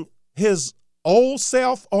being his old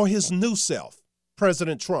self or his new self,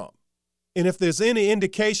 President Trump? And if there's any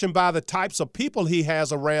indication by the types of people he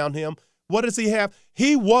has around him, what does he have?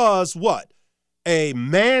 He was what? A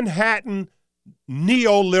Manhattan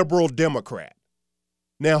neoliberal Democrat.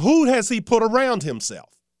 Now, who has he put around himself?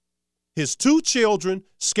 His two children,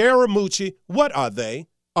 Scaramucci, what are they?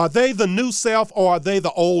 Are they the new self or are they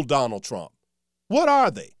the old Donald Trump? What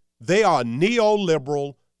are they? They are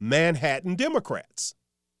neoliberal Manhattan Democrats.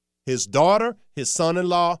 His daughter, his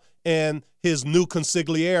son-in-law, and his new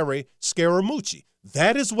consigliere, Scaramucci.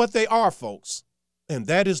 That is what they are, folks, and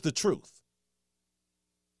that is the truth.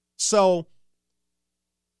 So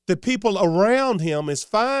the people around him, it's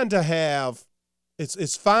fine to have,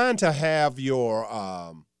 it's fine to have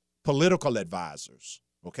your political advisors,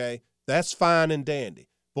 okay? That's fine and dandy.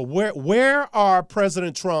 But where are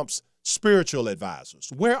President Trump's spiritual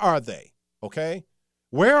advisors? Where are they, okay?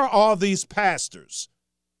 Where are all these pastors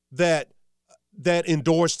that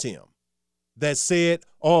endorsed him, that said,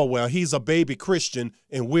 oh, well, he's a baby Christian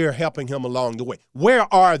and we're helping him along the way? Where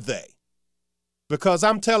are they? Because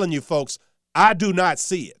I'm telling you, folks, I do not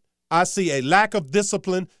see it. I see a lack of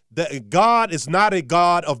discipline. That God is not a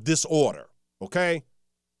God of disorder, okay?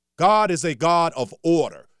 God is a God of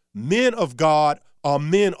order. Men of God are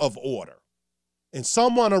men of order. And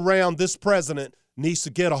someone around this president needs to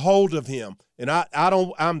get a hold of him. And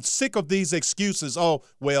I'm sick of these excuses. Oh,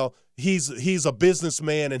 well, he's a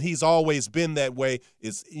businessman and he's always been that way.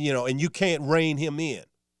 And you can't rein him in.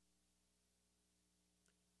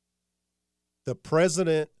 The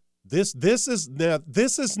president, this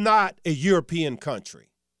is not a European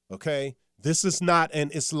country, okay? This is not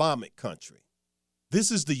an Islamic country.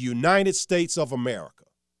 This is the United States of America.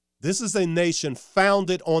 This is a nation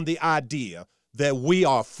founded on the idea that we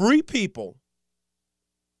are free people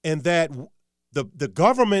and that the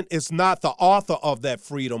government is not the author of that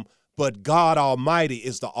freedom, but God Almighty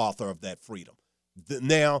is the author of that freedom.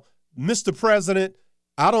 Now, Mr. President,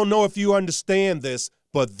 I don't know if you understand this,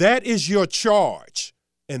 but that is your charge.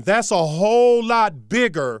 And that's a whole lot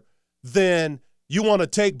bigger than you want to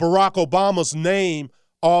take Barack Obama's name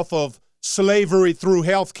off of slavery through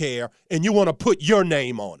health care and you want to put your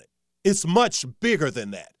name on it. It's much bigger than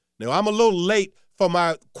that. Now, I'm a little late for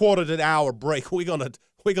my quarter to the hour break. We're gonna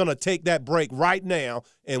take that break right now,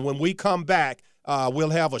 and when we come back, we'll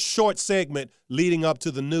have a short segment leading up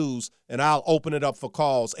to the news, and I'll open it up for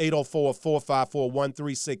calls.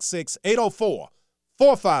 804-454-1366.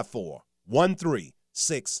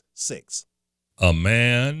 804-454-1366. A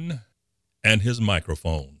man and his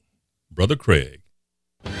microphone. Brother Craig.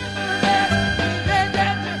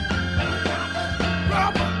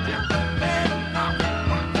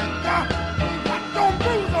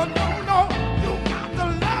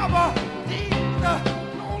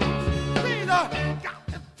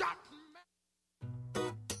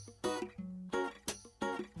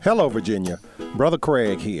 Hello, Virginia. Brother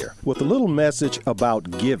Craig here with a little message about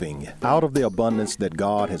giving out of the abundance that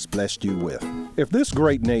God has blessed you with. If this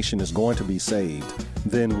great nation is going to be saved,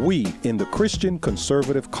 then we in the Christian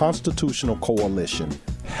Conservative Constitutional Coalition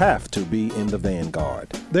have to be in the vanguard.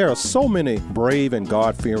 There are so many brave and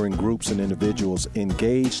God-fearing groups and individuals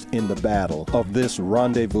engaged in the battle of this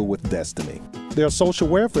rendezvous with destiny. There are social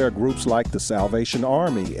welfare groups like the Salvation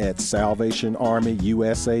Army at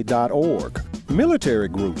salvationarmyusa.org. Military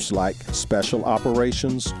groups like Special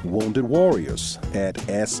Operations Wounded Warriors at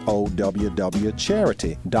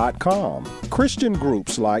SOWWcharity.com. Christian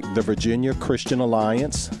groups like the Virginia Christian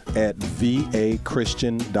Alliance at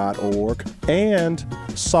vachristian.org and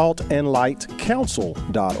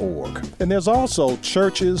saltandlightcouncil.org. And there's also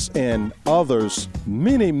churches and others,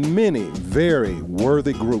 many very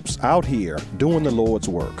worthy groups out here doing the Lord's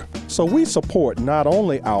work. So we support not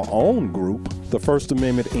only our own group, the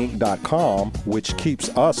FirstAmendmentInc.com, which keeps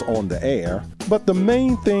us on the air, but the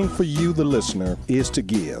main thing for you, the listener, is to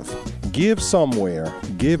give. Give somewhere,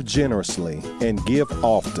 give generously, and give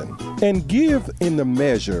often. And give in the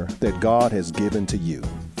measure that God has given to you.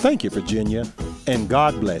 Thank you, Virginia, and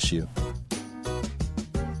God bless you.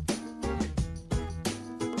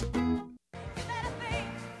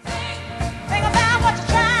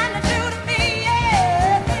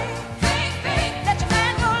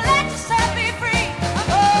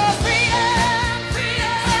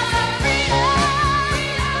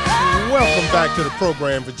 back to the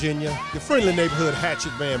program, Virginia. Your friendly neighborhood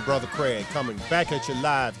hatchet man, Brother Craig, coming back at you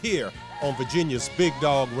live here on Virginia's Big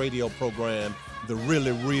Dog radio program, The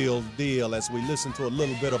Really Real Deal, as we listen to a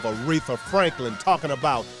little bit of Aretha Franklin talking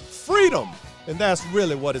about freedom. And that's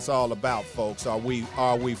really what it's all about, folks. Are we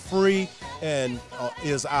free? And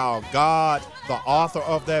is our God the author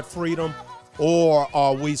of that freedom? Or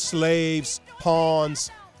are we slaves,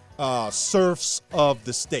 pawns, serfs of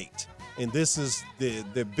the state? And this is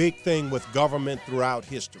the big thing with government throughout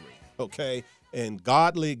history, okay? And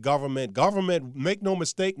godly government, make no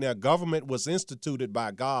mistake now, government was instituted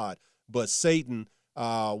by God, but Satan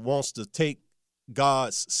wants to take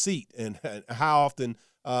God's seat. And how often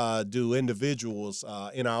do individuals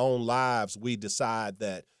in our own lives, we decide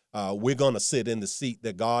that we're going to sit in the seat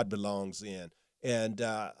that God belongs in? And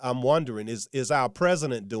I'm wondering, is our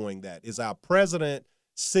president doing that? Is our president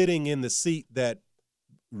sitting in the seat that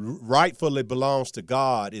rightfully belongs to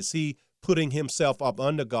God? Is he putting himself up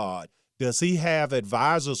under God? Does he have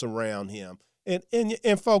advisors around him? And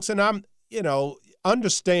folks, and I'm,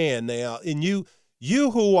 understand now, and you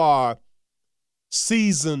who are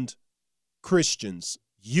seasoned Christians,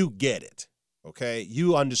 you get it, okay?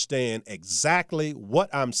 You understand exactly what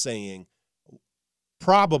I'm saying,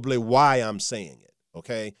 probably why I'm saying it,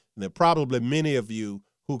 okay? And there are probably many of you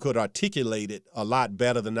who could articulate it a lot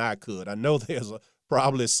better than I could. I know there's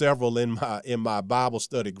probably several in my Bible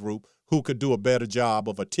study group who could do a better job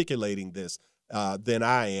of articulating this than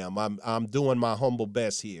I am. I'm doing my humble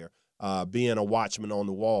best here, being a watchman on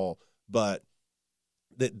the wall. But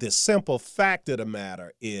the simple fact of the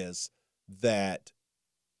matter is that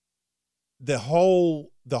the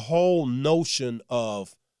whole notion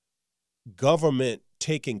of government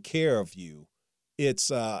taking care of you, it's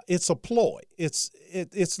a ploy. It's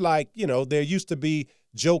like, there used to be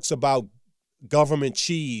jokes about government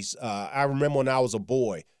cheese. I remember when I was a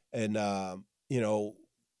boy, and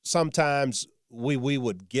sometimes we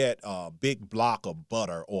would get a big block of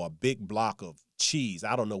butter or a big block of cheese.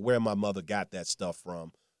 I don't know where my mother got that stuff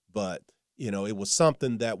from, but it was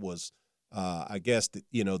something that was I guess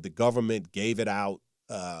the government gave it out,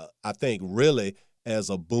 I think really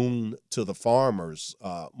as a boon to the farmers,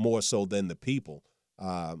 more so than the people,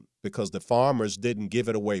 because the farmers didn't give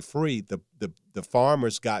it away free. The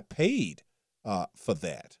farmers got paid for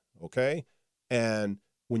that, okay? And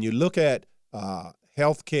when you look at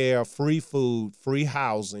health care, free food, free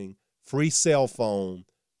housing, free cell phone,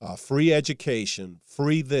 free education,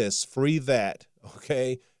 free this, free that,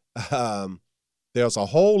 okay? There's a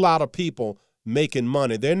whole lot of people making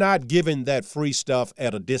money. They're not giving that free stuff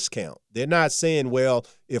at a discount. They're not saying, well,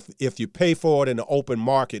 if you pay for it in the open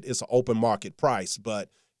market, it's an open market price. But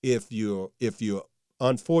if you're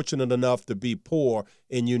unfortunate enough to be poor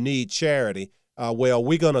and you need charity, well,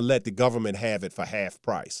 we're going to let the government have it for half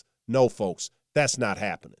price. No, folks, that's not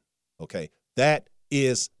happening, okay? That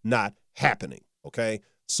is not happening, okay?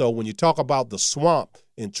 So when you talk about the swamp,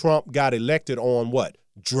 and Trump got elected on what?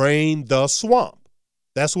 Drain the swamp.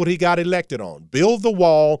 That's what he got elected on. Build the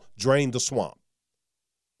wall, drain the swamp.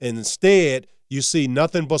 And instead, you see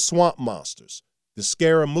nothing but swamp monsters. The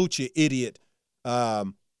Scaramucci idiot,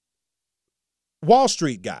 Wall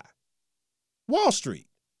Street guy. Wall Street.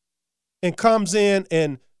 And comes in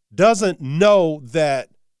and doesn't know that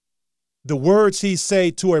the words he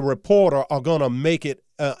say to a reporter are going to make it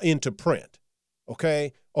into print,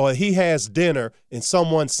 okay? Or he has dinner and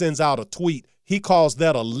someone sends out a tweet. He calls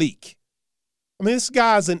that a leak. I mean, this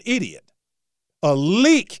guy's an idiot. A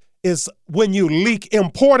leak is when you leak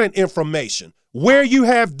important information. Where you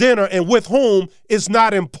have dinner and with whom is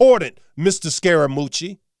not important, Mr.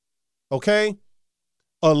 Scaramucci, okay?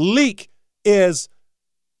 A leak is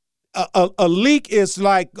a leak is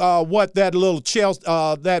like what that little Chelsea,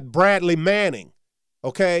 that Bradley Manning,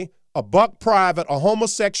 okay? A buck private, a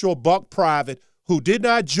homosexual buck private who did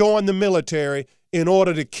not join the military in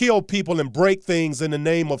order to kill people and break things in the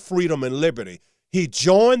name of freedom and liberty. He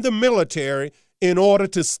joined the military in order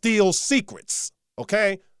to steal secrets,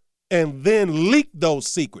 okay? And then leak those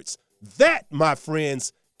secrets. That, my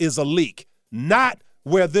friends, is a leak, not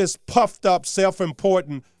where this puffed up,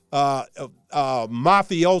 self-important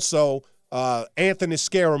mafioso Anthony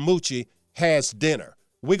Scaramucci has dinner.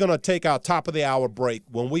 We're going to take our top of the hour break.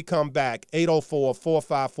 When we come back,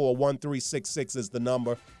 804-454-1366 is the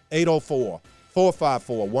number.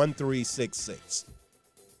 804-454-1366.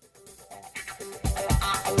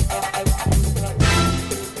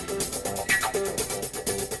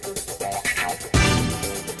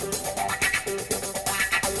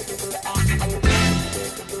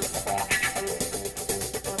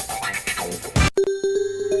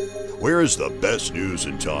 Where's the best news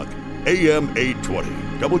in talk? AM 820,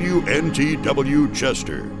 WNTW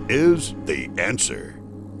Chester is the answer.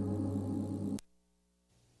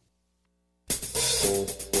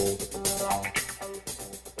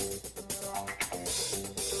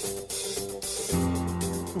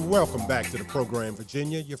 Welcome back to the program,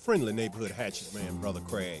 Virginia. Your friendly neighborhood hatchet man, Brother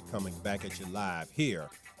Craig, coming back at you live here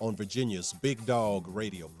on Virginia's Big Dog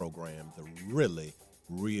radio program, The Really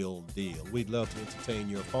Real Deal. We'd love to entertain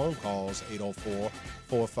your phone calls.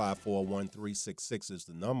 804-454-1366 is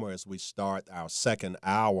the number as we start our second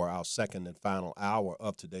and final hour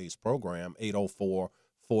of today's program.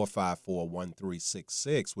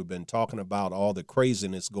 804-454-1366. We've been talking about all the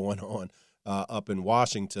craziness going on up in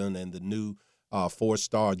Washington and the new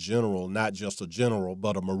four-star general, not just a general,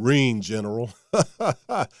 but a Marine general.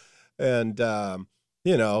 And, but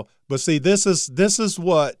see, this is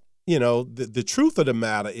what, the truth of the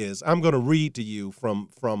matter is, I'm going to read to you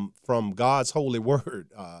from God's holy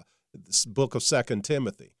word, this book of 2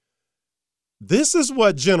 Timothy. This is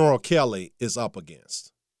what General Kelly is up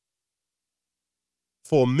against.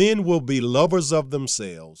 For men will be lovers of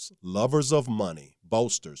themselves, lovers of money,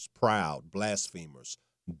 boasters, proud, blasphemers,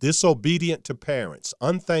 disobedient to parents,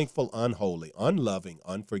 unthankful, unholy, unloving,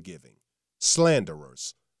 unforgiving,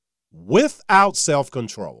 slanderers, without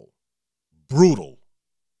self-control, brutal,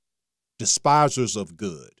 despisers of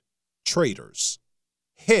good, traitors,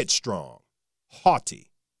 headstrong,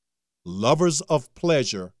 haughty, lovers of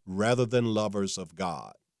pleasure rather than lovers of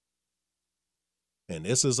God. And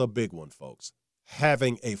this is a big one, folks.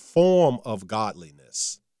 Having a form of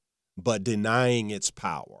godliness, but denying its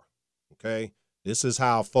power. Okay? This is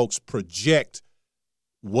how folks project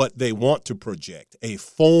what they want to project, a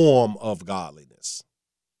form of godliness.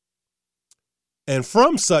 And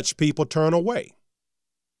from such people turn away.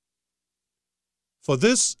 For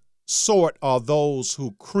this sort are those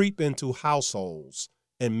who creep into households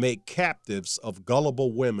and make captives of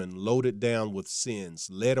gullible women loaded down with sins,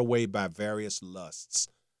 led away by various lusts,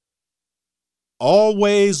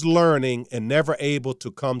 always learning and never able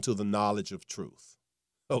to come to the knowledge of truth.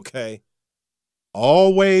 Okay?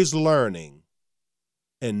 Always learning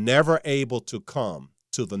and never able to come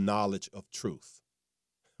to the knowledge of truth.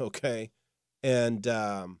 Okay? And,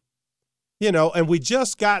 and we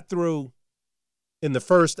just got through in the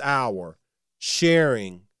first hour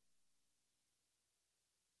sharing,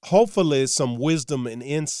 hopefully, some wisdom and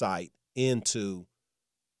insight into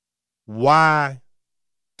why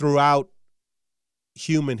throughout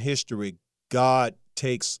human history, God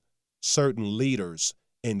takes certain leaders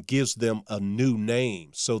and gives them a new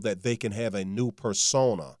name so that they can have a new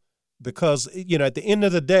persona. Because, at the end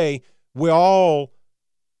of the day, we're all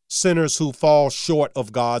sinners who fall short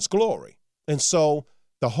of God's glory. And so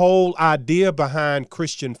the whole idea behind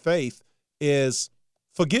Christian faith is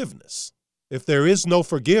forgiveness. If there is no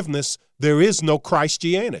forgiveness, there is no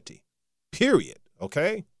Christianity, period.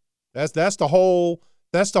 Okay? That's the whole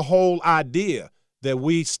idea, that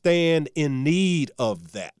we stand in need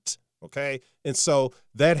of that. Okay? And so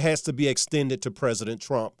that has to be extended to President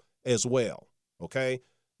Trump as well. Okay?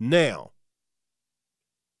 Now,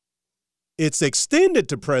 it's extended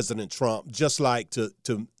to President Trump just like to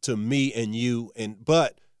me and you,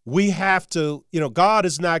 but we have to, God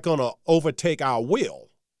is not going to overtake our will.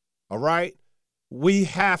 All right? We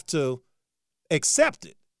have to accept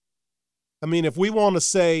it. I mean, if we want to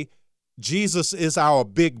say Jesus is our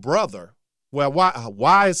big brother, well,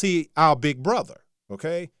 why is he our big brother?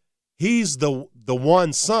 Okay? He's the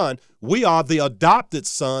one son. We are the adopted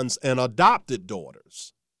sons and adopted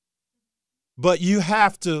daughters. But you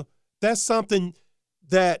have to, that's something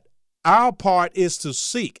that our part is to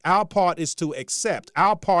seek. Our part is to accept.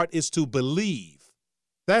 Our part is to believe.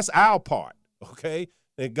 That's our part, okay?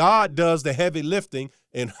 And God does the heavy lifting,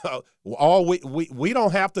 and we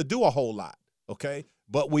don't have to do a whole lot, okay?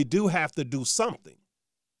 But we do have to do something.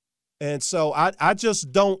 And so I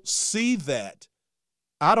just don't see that.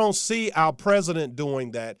 I don't see our president doing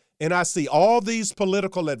that. And I see all these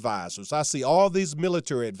political advisors. I see all these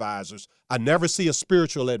military advisors. I never see a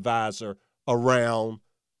spiritual advisor around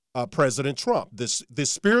President Trump. This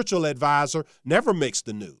spiritual advisor never makes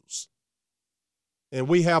the news. And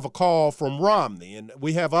we have a call from Romney, and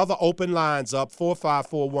we have other open lines up.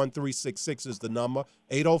 454-1366 is the number.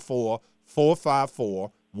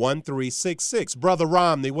 804-454-1366. Brother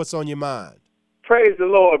Romney, what's on your mind? Praise the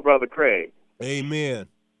Lord, Brother Craig. Amen.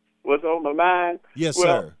 What's on my mind? Yes, well,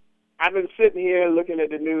 sir. I've been sitting here looking at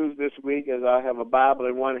the news this week as I have a Bible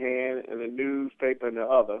in one hand and a newspaper in the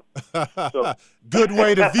other. So, good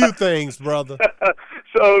way to view things, brother.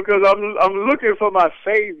 So, because I'm looking for my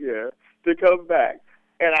Savior to come back,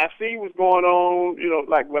 and I see what's going on,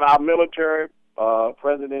 like with our military,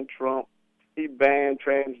 President Trump, He banned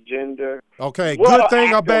transgender. Okay, Well, good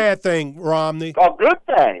thing or actors- bad thing, Romney? A good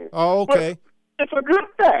thing. Oh, okay. But it's a good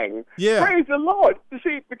thing. Yeah. Praise the Lord. You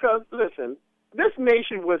see, because, listen, this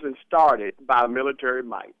nation wasn't started by military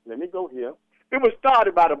might. Let me go here. It was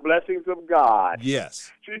started by the blessings of God. Yes.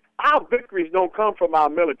 See, our victories don't come from our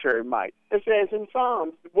military might. It says in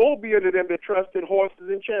Psalms, woe be unto them that trust in horses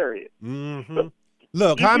and chariots. Mm-hmm.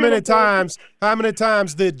 Look, You how see many what I'm saying?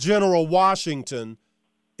 times did General Washington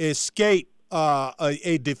escape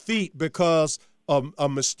a defeat because a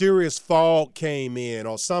mysterious fog came in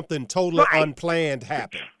or something totally Right. unplanned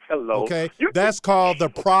happened? Hello. Okay, that's called the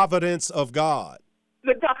providence of God.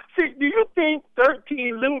 See, do you think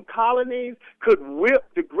 13 little colonies could whip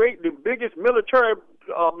the biggest military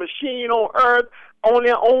machine on earth on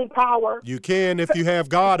their own power? You can if you have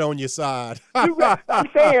God on your side. I'm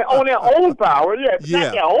saying on their own power. Yeah, it's Yeah.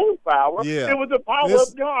 not their own power. Yeah. It was the power It's-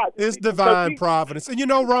 of God. It's Because divine providence. And you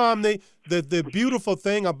know, Romney, the beautiful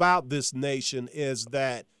thing about this nation is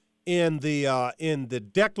that in the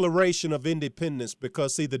Declaration of Independence,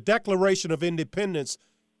 because see, the Declaration of Independence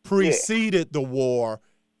preceded the war,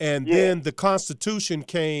 and then the Constitution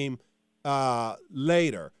came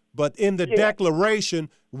later. But in the Declaration,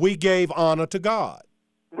 we gave honor to God.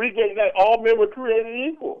 we get that all men were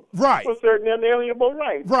created equal. Right. For certain inalienable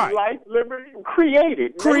rights. Right. Life, liberty,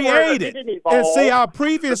 created. Created. They didn't And see, evolve. our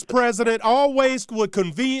previous president always would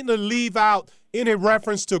conveniently leave out any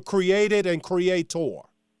reference to created and creator.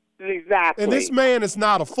 Exactly. And this man is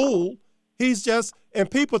not a fool. He's just, and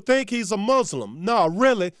people think he's a Muslim. No,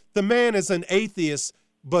 really, the man is an atheist,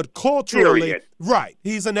 but culturally, Period. right,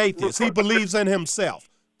 he's an atheist. He believes in himself.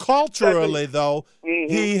 Culturally, though,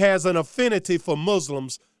 he has an affinity for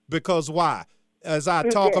Muslims because why? As I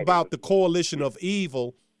talk about the coalition of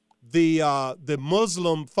evil, the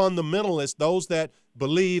Muslim fundamentalists, those that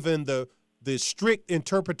believe in the strict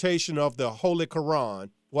interpretation of the Holy Quran.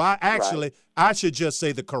 Well, I should just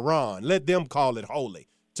say the Quran. Let them call it holy.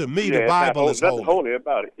 To me, the Bible is holy. Nothing holy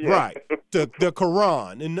about it. Yeah. Right. The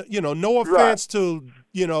Quran. And, no offense to,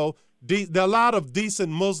 there are a lot of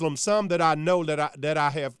decent Muslims, some that I know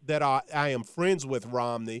I am friends with,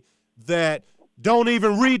 Romney, that don't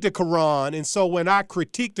even read the Quran. And so when I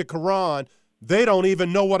critique the Quran, they don't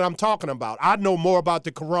even know what I'm talking about. I know more about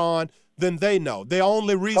the Quran than they know. The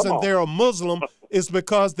only reason they're a Muslim is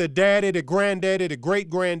because their daddy, their granddaddy, their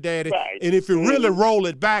great-granddaddy, and if you really roll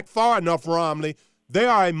it back far enough, Romney, they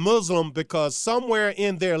are a Muslim because somewhere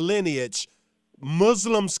in their lineage,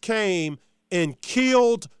 Muslims came and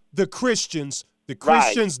killed the Christians. The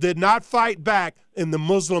Christians did not fight back, and the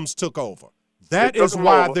Muslims took over. That is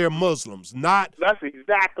why they're Muslims, not. That's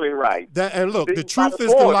exactly right. And look, See, the by truth the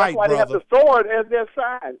is the sword. light, That's why brother. they have the sword as their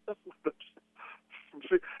sign.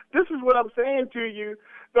 This is what I'm saying to you.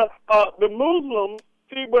 The Muslims,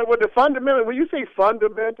 see, what the fundamental, when you say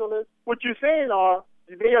fundamentalists, what you're saying are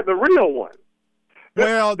they are the real ones.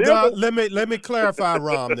 Well, let me clarify,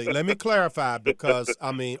 Romney. Let me clarify because,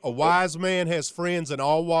 a wise man has friends in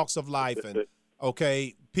all walks of life. And,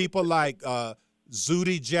 people like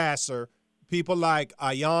Zuhdi Jasser, people like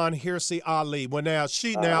Ayaan Hirsi Ali. Well, now,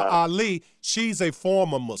 Ali, she's a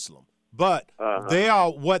former Muslim. But they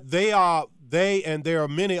and there are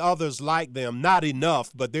many others like them, not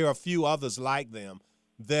enough, but there are a few others like them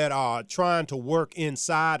that are trying to work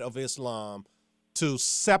inside of Islam to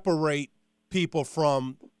separate people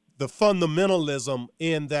from the fundamentalism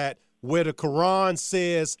in that where the Quran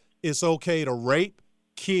says it's okay to rape,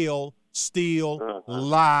 kill, steal,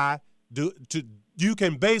 lie, you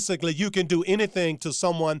can do anything to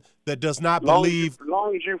someone that does not believe. As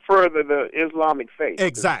long as you further the Islamic faith.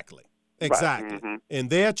 Exactly. Right. Mm-hmm. And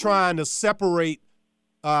they're trying to separate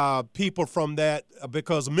people from that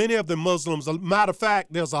because many of the Muslims, matter of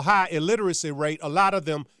fact, there's a high illiteracy rate. A lot of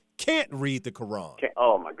them can't read the Quran.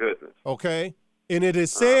 Oh, my goodness. Okay? And it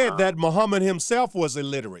is said that Muhammad himself was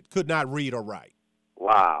illiterate, could not read or write.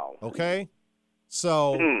 Wow. Okay?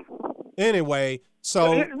 So, anyway,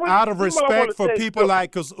 Well, out of this is what I respect wanna for say, people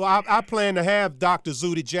like, because I plan to have Dr.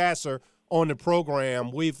 Zuhdi Jasser on the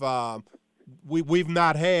program. We've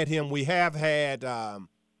not had him. We have had,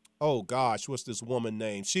 oh gosh, what's this woman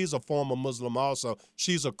name? She's a former Muslim also.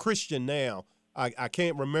 She's a Christian now. I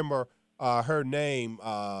can't remember her name.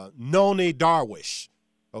 Noni Darwish.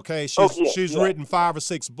 Okay, she's written 5 or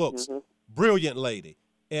 6 books. Brilliant lady.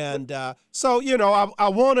 And so, I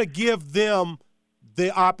want to give them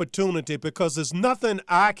the opportunity because there's nothing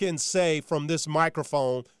I can say from this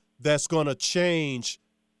microphone that's going to change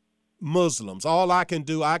Muslims. All I can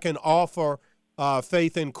do, I can offer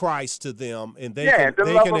faith in Christ to them, and they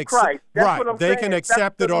can accept. Right, they can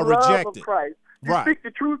accept it or reject it. You right. speak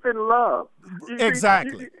the truth in love.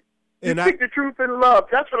 Exactly. You And speak the truth in love.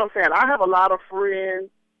 That's what I'm saying. I have a lot of friends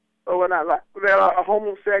that are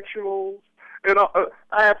homosexuals. I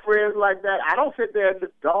have friends like that. I don't sit there and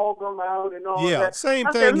just dog them out and all that. Same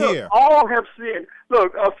I thing say, look, here. all have sinned.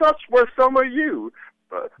 Look, such were some of you.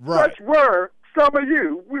 Right. Such were some of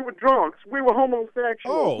you. We were drunks. We were homosexuals.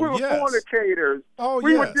 Oh, we were yes. fornicators. Oh,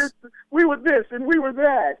 we yes. were this. We were this, and we were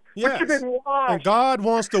that. Yes. But you didn't watch. And God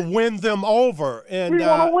wants to win them over. And We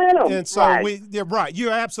wanna win 'em. And so Right. you're right.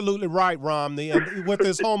 You're absolutely right, Romney. And with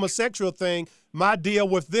this homosexual thing, my deal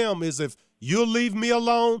with them is if you'll leave me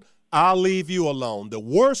alone, I'll leave you alone. The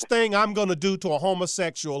worst thing I'm going to do to a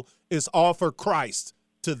homosexual is offer Christ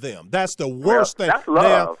to them. That's the worst thing. That's love.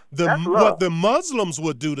 Now, That's love. what the Muslims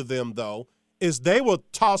would do to them, though, is they will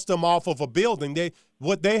toss them off of a building.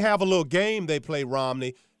 They have a little game they play,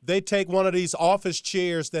 Romney. They take one of these office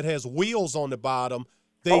chairs that has wheels on the bottom.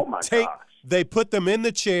 They put them in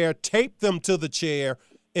the chair, tape them to the chair,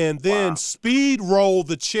 and then speed roll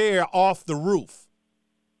the chair off the roof.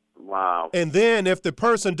 Wow. And then if the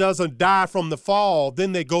person doesn't die from the fall,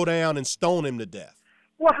 then they go down and stone him to death.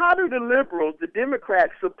 Well, how do the liberals, the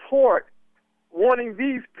Democrats, support wanting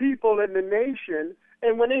these people in the nation,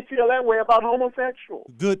 and when they feel that way about homosexuals?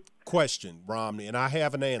 Good question, Romney, and I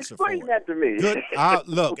have an answer Explain for it. that to me. Good.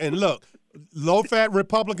 Look, low-fat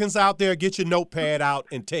Republicans out there, get your notepad out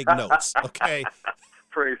and take notes, okay?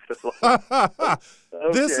 Praise the Lord.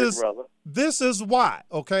 This is why,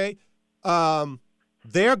 okay?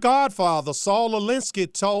 Their godfather, Saul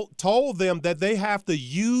Alinsky, told them that they have to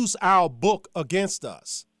use our book against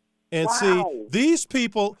us. And see, these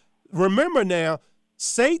people, remember now,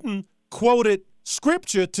 Satan quoted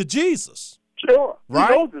scripture to Jesus. Sure. Right?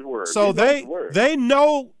 He knows his word. So they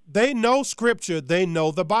know scripture, they know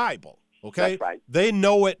the Bible. Okay? That's right. They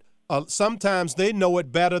know it. Sometimes they know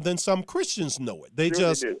it better than some Christians know it.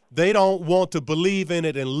 They don't want to believe in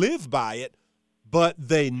it and live by it, but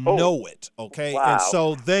they know it, okay? Wow. And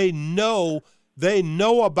so they know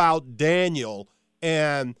about Daniel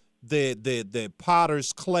and the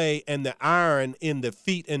potter's clay and the iron in the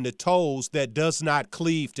feet and the toes that does not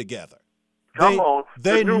cleave together.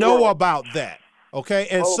 They know about that, okay?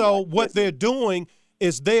 And so what they're doing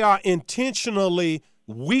is they are intentionally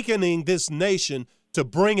weakening this nation to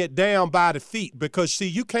bring it down by the feet because, see,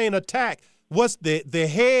 you can't attack. The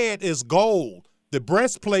head is gold. The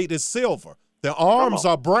breastplate is silver. The arms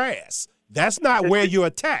are brass. That's not where you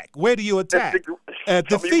attack. Where do you attack? At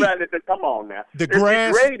the feet. Come on now. The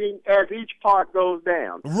grass. It's degrading as each part goes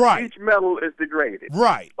down. Right. Each metal is degraded.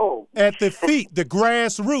 Right. Oh. At the feet, the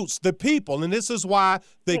grassroots, the people. And this is why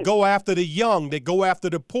they go after the young. They go after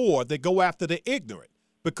the poor. They go after the ignorant.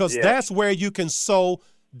 Because that's where you can sow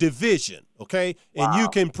division, okay? And you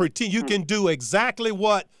can pretend, you can do exactly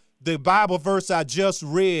what the Bible verse I just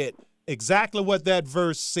read, exactly what that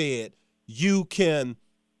verse said. You can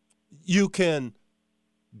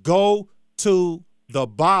go to the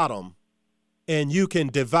bottom and you can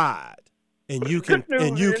divide and you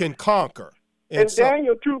can conquer. In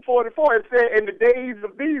Daniel 2:44, it said, in the days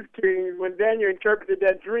of these kings, when Daniel interpreted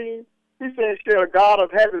that dream, he said, shall the God of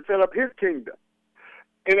heaven set up his kingdom,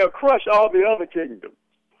 and he'll crush all the other kingdoms.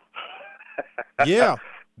 Yeah.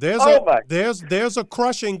 There's a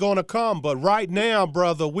crushing going to come, but right now,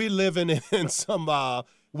 brother, we living in some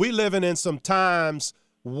times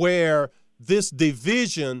where this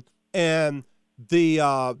division and the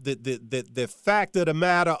fact of the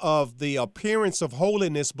matter of the appearance of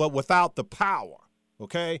holiness, but without the power.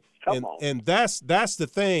 Okay, and that's the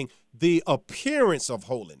thing, the appearance of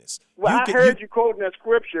holiness. Well, I heard you quoting that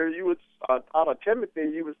scripture. You was out of Timothy.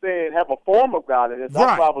 You were saying have a form of godliness.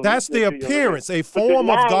 Right, that's the appearance, a form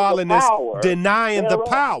of godliness, denying the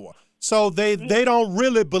power. So they don't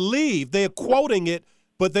really believe. They're quoting it,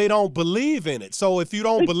 but they don't believe in it. So if you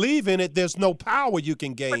don't believe in it, there's no power you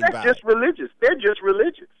can gain by it. They're just religious. They're just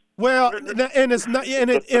religious. Well, and it's not,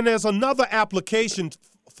 and there's another application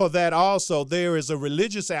for that also. There is a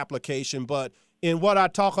religious application, but in what I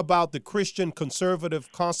talk about, the Christian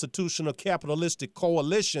conservative constitutional capitalistic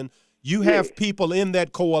coalition, you have people in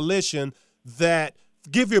that coalition that,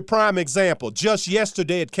 give you a prime example. Just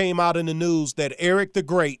yesterday it came out in the news that Eric the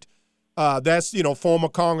Great, that's, former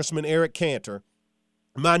Congressman Eric Cantor,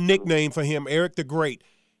 my nickname for him, Eric the Great,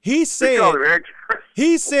 he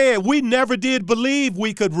said we never did believe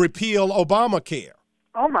we could repeal Obamacare.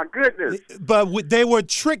 Oh, my goodness. But they were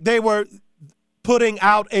tricked. They were putting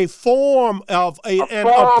out a form of an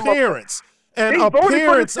appearance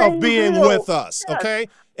of being with us, okay?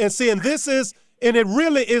 And see, and it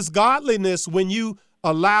really is godliness when you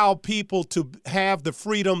allow people to have the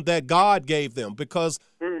freedom that God gave them, because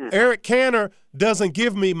Eric Cantor doesn't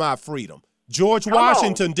give me my freedom. George Come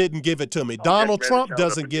Washington didn't give it to me. Donald man, Trump shut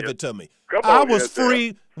doesn't up give again. it to me. Come I on was here,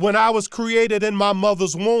 free when I was created in my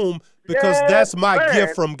mother's womb because Yes, that's my man.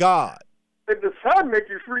 gift from God. If the Son makes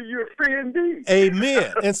you free, you're free indeed.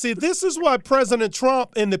 Amen. And see, this is what President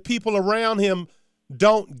Trump and the people around him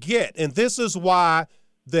don't get. And this is why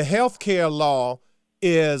the health care law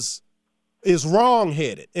is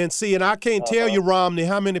wrong-headed. And see, and I can't tell you, Romney,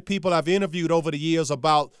 how many people I've interviewed over the years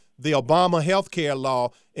about the Obama health care law,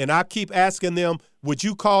 and I keep asking them, would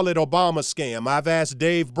you call it Obama scam? I've asked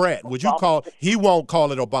Dave Brett, he won't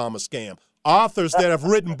call it Obama scam. Authors that have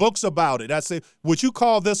written books about it, I say, would you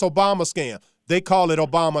call this Obama scam? They call it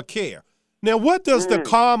Obamacare. Now, what does the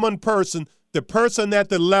common person, the person at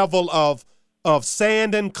the level of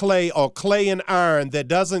sand and clay or clay and iron that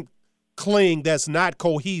doesn't cling, that's not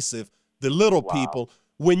cohesive, the little people,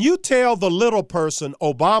 when you tell the little person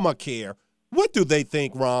Obamacare, what do they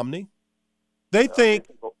think, Romney? They think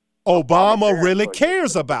Obama really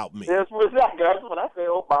cares about me. That's what I say.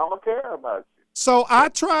 Obama care about you. So I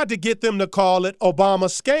tried to get them to call it Obama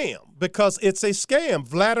scam because it's a scam.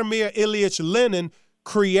 Vladimir Ilyich Lenin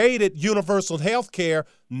created universal health care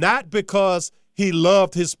not because he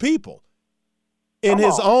loved his people. In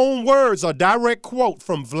his own words, a direct quote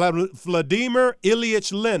from Vladimir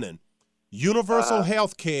Ilyich Lenin, universal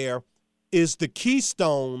health care is the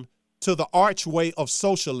keystone to the archway of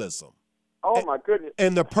socialism. Oh, my goodness.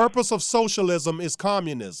 And the purpose of socialism is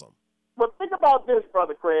communism. But think about this,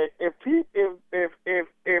 Brother Craig. If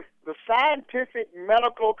the scientific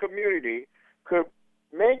medical community could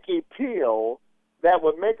make a pill that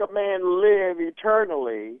would make a man live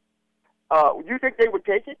eternally, you think they would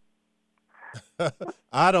take it?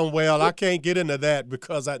 I can't get into that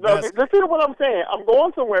because Listen to what I'm saying. I'm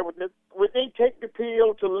going somewhere with this. Would they take the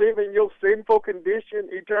pill to live in your sinful condition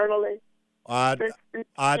eternally?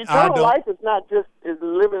 Eternal life is not just is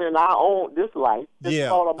living in our own this life. It's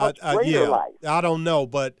called a much greater life. I don't know,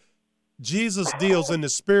 but Jesus deals in the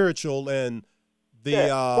spiritual, and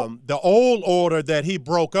the old order that he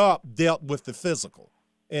broke up dealt with the physical,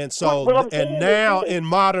 and so now in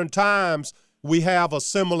modern times we have a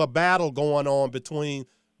similar battle going on between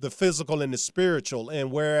the physical and the spiritual,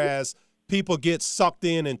 and whereas people get sucked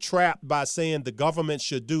in and trapped by saying the government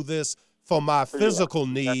should do this for my physical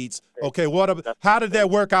needs. Okay, how did that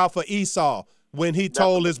work out for Esau when he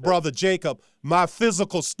told his brother Jacob, my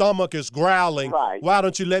physical stomach is growling, why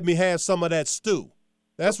don't you let me have some of that stew?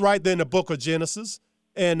 That's right there in the book of Genesis.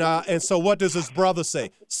 And so what does his brother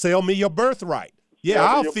say? Sell me your birthright. Yeah,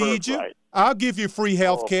 I'll feed you. I'll give you free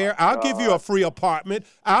health care. I'll give you a free apartment.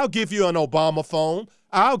 I'll give you an Obama phone.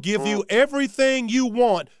 I'll give you everything you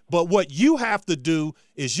want. But what you have to do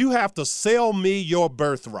is you have to sell me your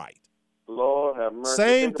birthright. Lord have mercy.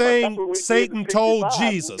 Same thing Satan told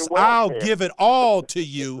Jesus. I'll give it all to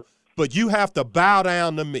you, but you have to bow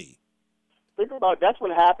down to me. Think about that's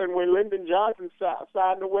what happened when Lyndon Johnson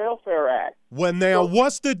signed the Welfare Act. Well, now,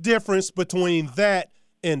 what's the difference between that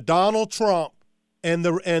and Donald Trump and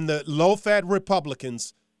the low-fat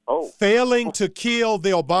Republicans failing to kill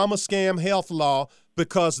the Obama scam health law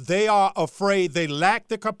because they are afraid, they lack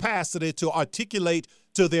the capacity to articulate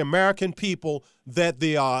to the American people that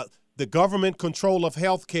the government control of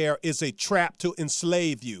health care is a trap to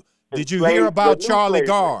enslave you. Did you hear about Charlie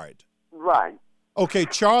Gard? Right. Okay,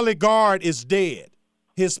 Charlie Gard is dead.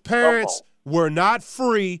 His parents were not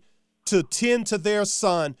free to tend to their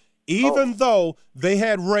son, even though they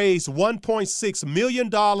had raised $1.6 million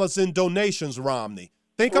in donations, Romney.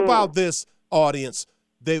 Think about this, audience.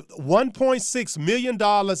 They $1.6 million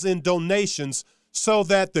in donations so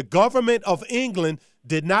that the government of England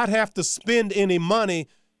did not have to spend any money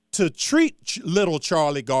to treat little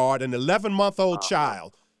Charlie Gard, an 11-month-old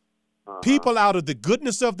child. People out of the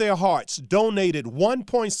goodness of their hearts donated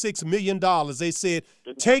 $1.6 million. They said,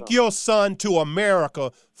 take your son to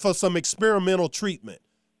America for some experimental treatment.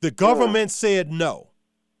 The government said no.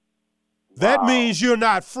 That means you're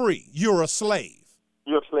not free. You're a slave.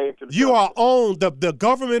 You're a slave to the You are owned. The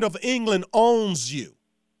government of England owns you.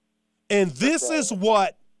 And this is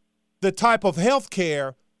what the type of health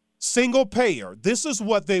care, single payer, this is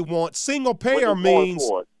what they want. Single payer means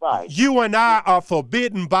you and I are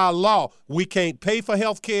forbidden by law. We can't pay for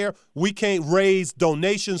health care. We can't raise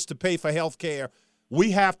donations to pay for health care.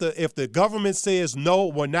 We have to, if the government says, no,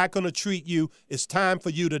 we're not going to treat you, it's time for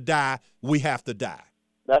you to die, we have to die.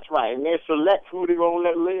 That's right. And they select who they're going to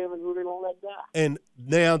let live and who they're going to let die. And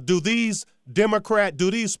now, do these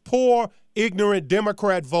poor, ignorant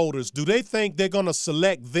Democrat voters, do they think they're going to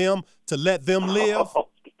select them to let them live?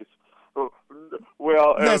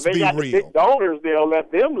 Well, let's they be got real. The big donors, they'll let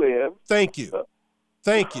them live. Thank you.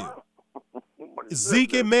 Thank you.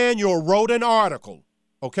 Zeke Emanuel wrote an article,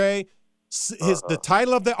 okay? The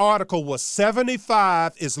title of the article was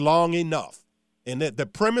 75 is Long Enough. And the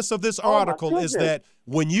premise of this article is that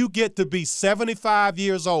when you get to be 75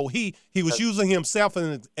 years old, he was using himself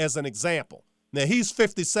as an example. Now, he's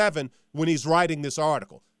 57 when he's writing this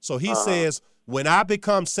article. So he says, when I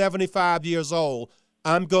become 75 years old,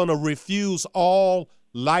 I'm going to refuse all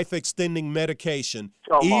life-extending medication,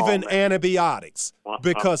 even antibiotics,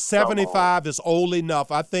 because 75 is old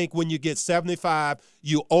enough. I think when you get 75,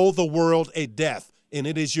 you owe the world a death, and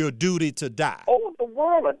it is your duty to die. Owe the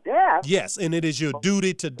world a death? Yes, and it is your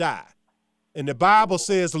duty to die. And the Bible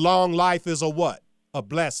says long life is a what? A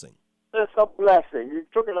blessing. It's a blessing. You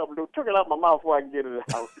took it out my mouth before I can get it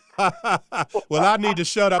out. Well, I need to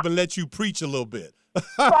shut up and let you preach a little bit. So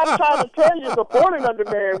I'm trying to tell you, the born under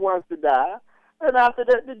man wants to die, and after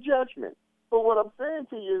that, the judgment. But what I'm saying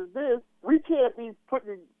to you is this: we can't be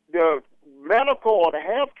putting the medical or the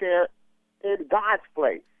health care in God's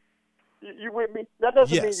place. You with me? That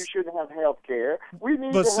doesn't mean you shouldn't have health care. We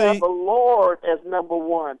need to have the Lord as number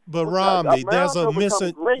one. But Romney, there's a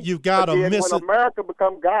missing. You've got a missing. When America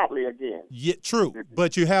become godly again. Yeah, true.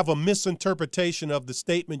 But you have a misinterpretation of the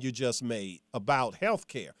statement you just made about health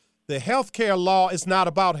care. The health care law is not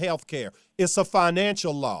about health care. It's a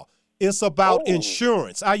financial law. It's about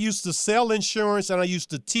insurance. I used to sell insurance, and I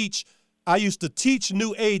used to teach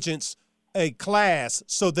new agents a class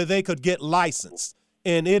so that they could get licensed.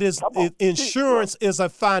 And insurance is a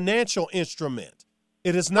financial instrument.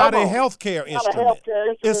 It is not a healthcare instrument.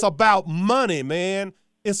 It's about money, man.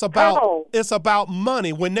 It's about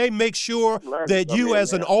money. When they make sure that you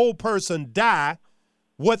as an old person die,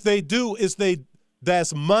 what they do is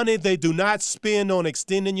that's money they do not spend on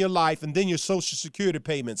extending your life, and then your Social Security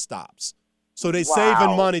payment stops. So they're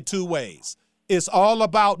saving money two ways. It's all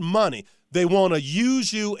about money. They want to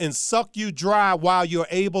use you and suck you dry while you're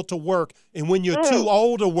able to work. And when you're too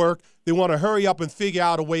old to work, they want to hurry up and figure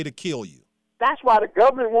out a way to kill you. That's why the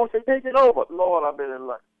government wants to take it over. Lord, I've been in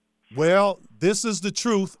luck. Well, this is the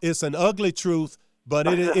truth. It's an ugly truth, but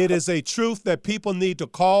it is a truth that people need to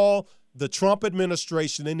call the Trump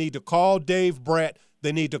administration. They need to call Dave Brett.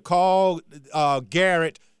 They need to call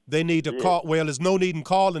Garrett. They need to call, well, there's no need in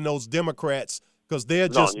calling those Democrats because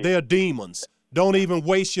they're demons. Don't even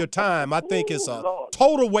waste your time. I think it's a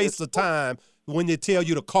total waste of time when they tell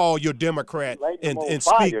you to call your Democrat and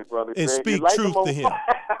speak truth to him.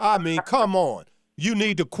 I mean, come on. You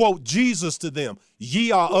need to quote Jesus to them.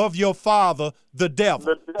 Ye are of your father, the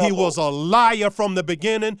devil. He was a liar from the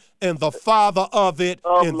beginning and the father of it,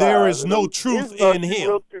 and there is no truth in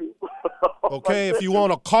him. Okay, if you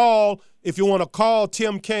want to call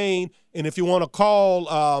Tim Kaine, and if you want to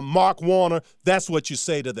call Mark Warner, that's what you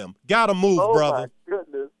say to them. Gotta move, brother. My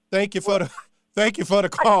goodness. Thank you for the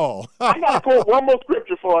call. I gotta quote one more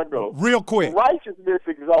scripture before I go. Real quick. Righteousness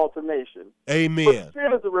exalts a nation. Amen. But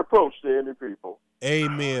sin is a reproach to any people.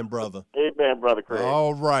 Amen, brother. Amen, Brother Craig.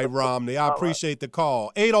 All right, Romney. I appreciate the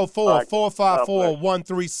call.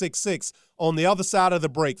 804-454-1366. On the other side of the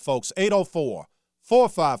break, folks.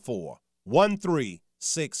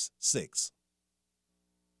 804-454-1366.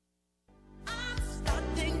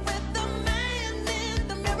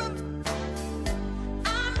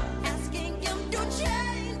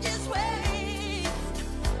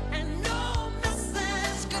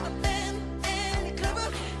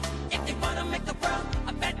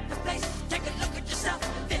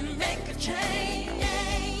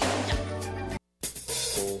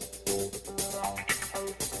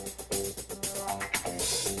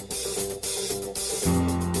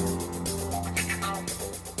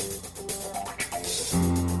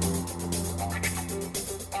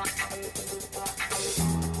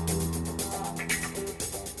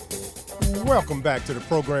 Welcome back to the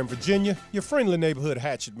program, Virginia. Your friendly neighborhood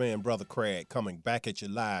hatchet man, Brother Craig, coming back at you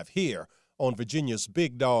live here on Virginia's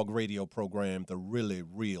Big Dog radio program, The Really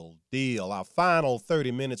Real Deal. Our final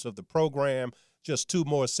 30 minutes of the program, just two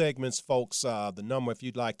more segments, folks. The number, if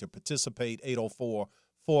you'd like to participate,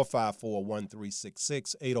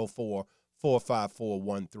 804-454-1366,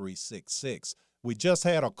 804-454-1366. We just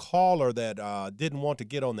had a caller that didn't want to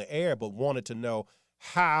get on the air but wanted to know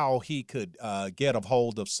how he could get a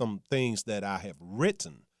hold of some things that I have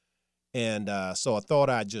written. And so I thought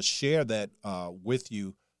I'd just share that with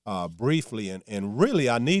you briefly. And really,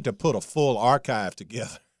 I need to put a full archive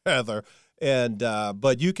together, Heather. And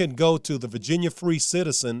but you can go to the Virginia Free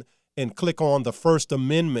Citizen and click on the First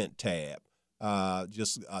Amendment tab.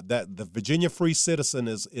 That the Virginia Free Citizen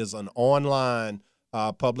is an online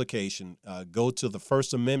publication. Go to the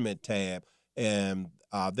First Amendment tab, and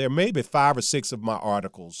There may be 5 or 6 of my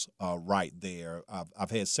articles right there.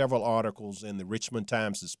 I've had several articles in the Richmond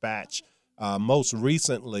Times-Dispatch. Most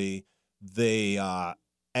recently, they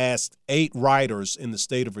asked 8 writers in the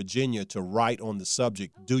state of Virginia to write on the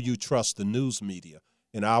subject, do you trust the news media?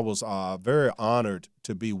 And I was very honored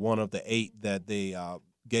to be one of the 8 that they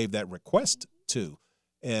gave that request to.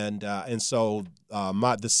 And so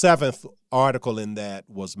the 7th article in that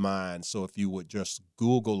was mine. So if you would just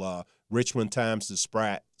Google Richmond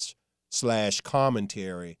Times-Dispatch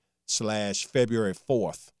 /commentary /February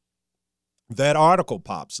 4th, that article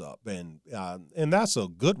pops up. And that's a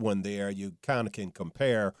good one there. You kind of can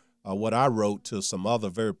compare what I wrote to some other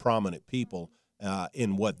very prominent people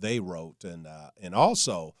in what they wrote. And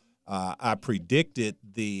also I predicted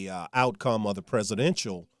the outcome of the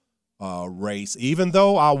presidential race, even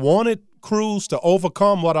though I wanted Cruz to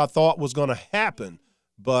overcome what I thought was going to happen.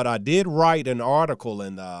 But I did write an article,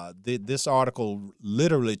 and this article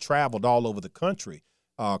literally traveled all over the country.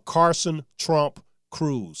 Carson, Trump,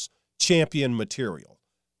 Cruz, champion material.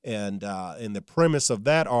 And the premise of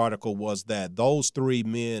that article was that those 3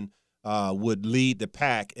 men would lead the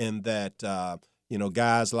pack, and that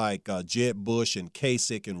guys like Jeb Bush and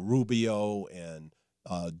Kasich and Rubio and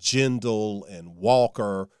Jindal and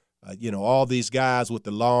Walker, all these guys with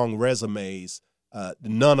the long resumes,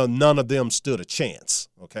 none of them stood a chance.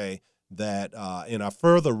 Okay, and I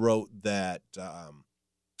further wrote that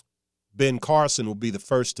Ben Carson will be the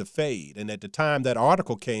first to fade. And at the time that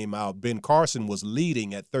article came out, Ben Carson was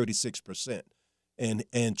leading at 36%,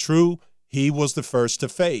 and true, he was the first to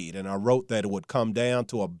fade. And I wrote that it would come down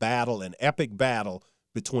to a battle, an epic battle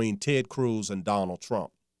between Ted Cruz and Donald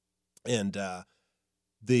Trump. And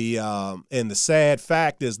the sad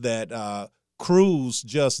fact is that Cruz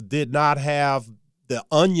just did not have the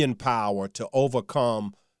onion power to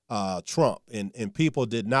overcome Trump, and people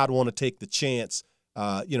did not want to take the chance.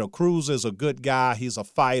 Cruz is a good guy. He's a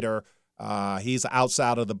fighter. He's an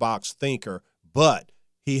outside of the box thinker, but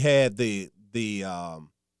he had the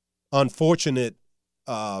unfortunate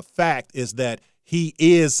fact is that he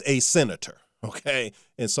is a senator. Okay,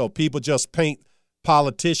 and so people just paint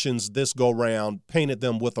politicians this go round, painted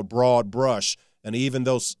them with a broad brush. And even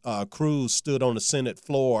though Cruz stood on the Senate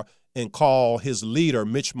floor and called his leader,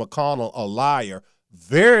 Mitch McConnell, a liar,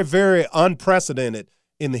 very, very unprecedented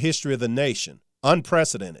in the history of the nation.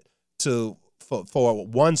 Unprecedented for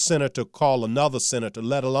one senator to call another senator,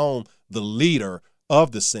 let alone the leader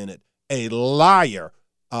of the Senate, a liar,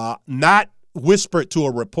 not whispered to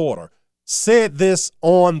a reporter, said this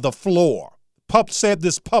on the floor, said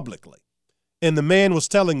this publicly. And the man was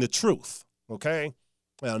telling the truth, okay?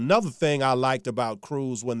 Now, another thing I liked about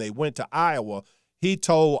Cruz when they went to Iowa, he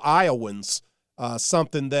told Iowans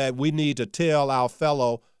something that we need to tell our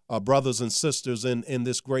fellow brothers and sisters in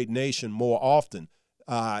this great nation more often.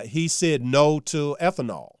 He said no to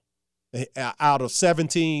ethanol. Out of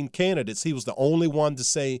 17 candidates, he was the only one to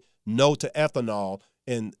say no to ethanol.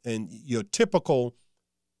 And your typical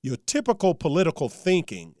political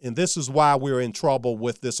thinking, and this is why we're in trouble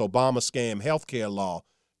with this Obama scam healthcare law,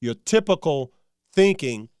 your typical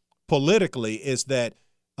thinking politically is that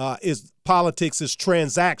politics is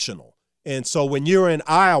transactional. And so when you're in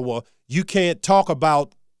Iowa, you can't talk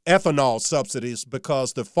about ethanol subsidies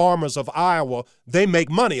because the farmers of Iowa, they make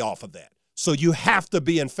money off of that. So you have to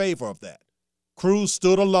be in favor of that. Cruz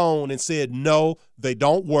stood alone and said, no, they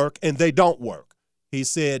don't work, and they don't work. He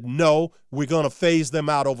said, no, we're going to phase them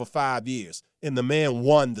out over 5 years. And the man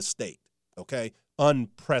won the state, okay?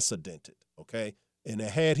 Unprecedented, okay? And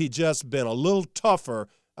had he just been a little tougher,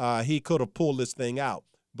 he could have pulled this thing out.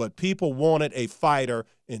 But people wanted a fighter,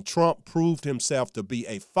 and Trump proved himself to be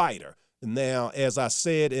a fighter. Now, as I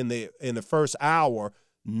said in the first hour,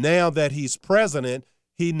 now that he's president,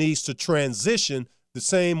 he needs to transition the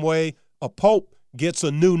same way a pope gets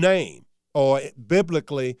a new name, or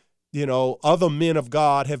biblically, other men of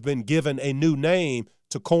God have been given a new name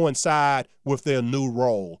to coincide with their new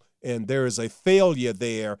role. And there is a failure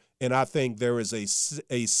there, and I think there is a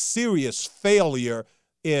serious failure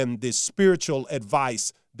in the spiritual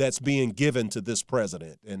advice that's being given to this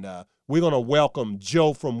president. And we're going to welcome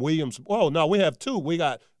Joe from Williams. Oh, no, we have 2. We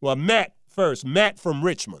got, Matt first. Matt from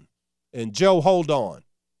Richmond. And Joe, hold on.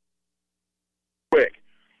 Quick.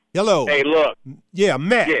 Hello. Hey, look. Yeah,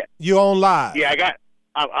 Matt, yeah. You're on live. Yeah,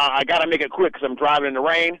 I got to make it quick because I'm driving in the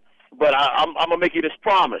rain. But I'm going to make you this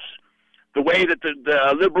promise. The way that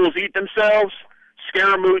the liberals eat themselves,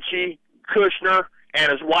 Scaramucci, Kushner, and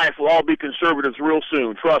his wife will all be conservatives real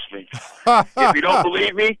soon. Trust me. If you don't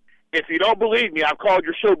believe me, I've called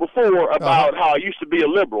your show before about how I used to be a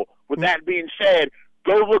liberal. With that being said,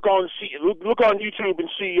 go look on YouTube and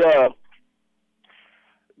see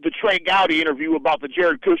the Trey Gowdy interview about the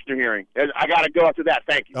Jared Kushner hearing. I got to go after that.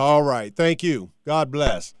 Thank you. All right. Thank you. God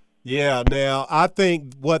bless. Yeah, now I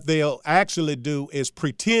think what they'll actually do is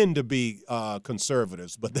pretend to be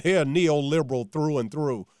conservatives, but they're neoliberal through and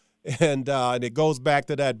through. And it goes back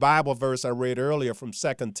to that Bible verse I read earlier from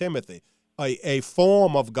 2 Timothy, a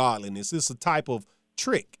form of godliness. It's a type of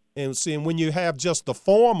trick. And seeing when you have just the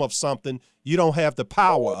form of something, you don't have the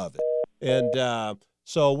power of it. And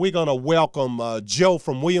so we're going to welcome Joe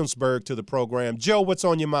from Williamsburg to the program. Joe, what's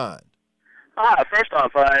on your mind? First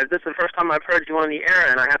off, this is the first time I've heard you on the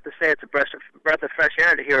air, and I have to say it's a breath of fresh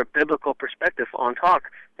air to hear a biblical perspective on talk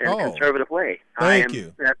in a conservative way. Thank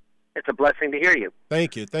you. It's a blessing to hear you.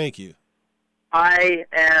 Thank you. Thank you. I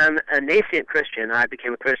am a nascent Christian. I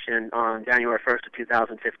became a Christian on January 1st of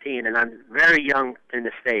 2015, and I'm very young in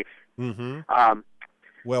the States. Mm-hmm.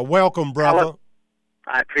 Well, welcome, brother.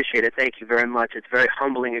 I appreciate it. Thank you very much. It's a very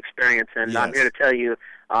humbling experience, and I'm here to tell you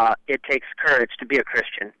it takes courage to be a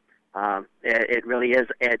Christian. It really is.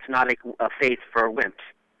 It's not a faith for wimps.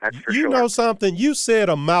 That's for sure. You know something? You said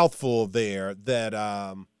a mouthful there that,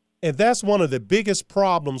 and that's one of the biggest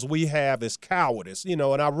problems we have is cowardice. You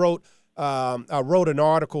know, and I wrote an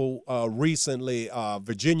article recently,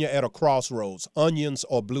 Virginia at a Crossroads, Onions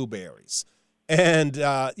or Blueberries. And,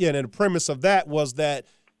 and the premise of that was that,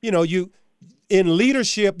 in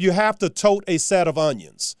leadership, you have to tote a set of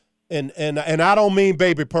onions. And I don't mean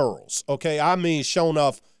baby pearls, okay? I mean shown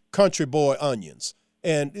off country boy onions.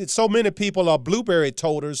 And so many people are blueberry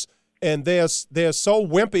toters, and they're so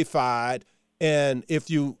wimpified. And if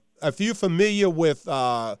you're familiar with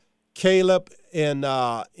Caleb in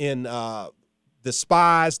the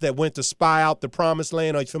spies that went to spy out the promised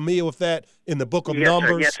land, are you familiar with that in the book of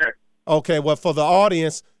Numbers? Sir. Yes, sir. Okay, well, for the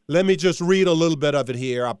audience, let me just read a little bit of it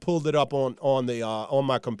here. I pulled it up on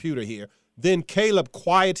my computer here. Then Caleb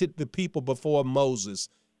quieted the people before Moses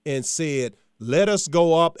and said, "Let us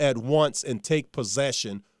go up at once and take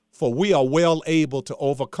possession, for we are well able to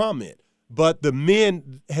overcome it." But the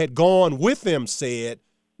men had gone with them said,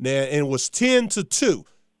 and it was 10-2.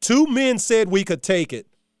 2 men said we could take it,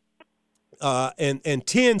 and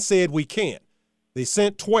 10 said we can't. They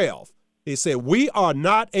sent 12. They said, "We are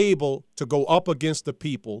not able to go up against the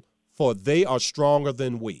people, for they are stronger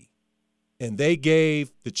than we." And they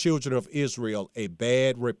gave the children of Israel a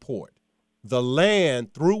bad report. The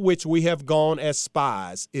land through which we have gone as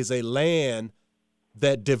spies is a land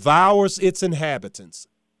that devours its inhabitants,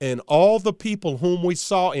 and all the people whom we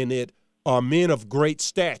saw in it are men of great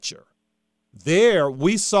stature. There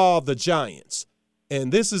we saw the giants.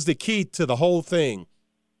 And this is the key to the whole thing,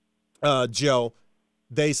 Joe.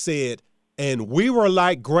 They said, "And we were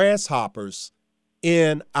like grasshoppers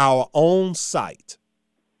in our own sight,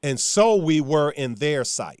 and so we were in their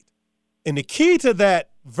sight." And the key to that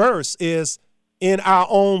verse is in our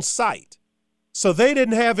own sight. So they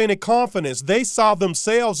didn't have any confidence. They saw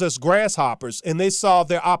themselves as grasshoppers, and they saw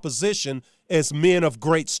their opposition as men of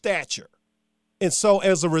great stature. And so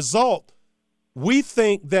as a result, we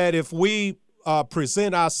think that if we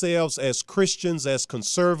present ourselves as Christians, as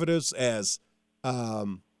conservatives, as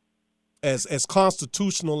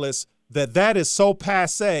constitutionalists, that is so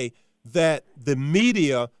passé that the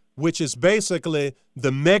media, which is basically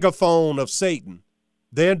the megaphone of Satan,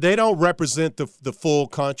 they don't represent the full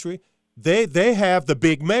country. They have the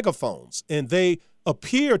big megaphones, and they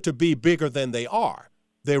appear to be bigger than they are.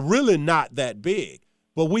 They're really not that big,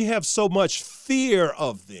 but we have so much fear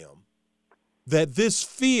of them that this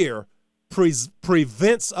fear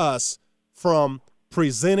prevents us from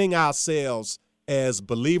presenting ourselves as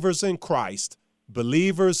believers in Christ,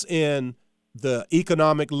 believers in the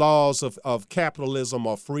economic laws of capitalism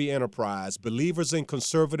or free enterprise, believers in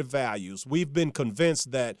conservative values. We've been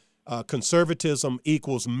convinced that conservatism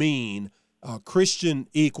equals mean, Christian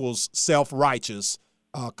equals self-righteous,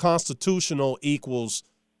 constitutional equals,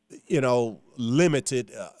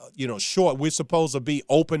 limited, short. We're supposed to be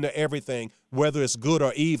open to everything, whether it's good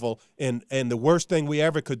or evil. And the worst thing we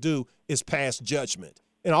ever could do is pass judgment.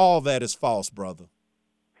 And all that is false, brother.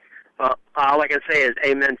 Well, all I can say is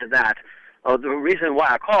amen to that. The reason why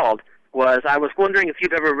I called was I was wondering if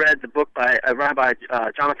you've ever read the book by Rabbi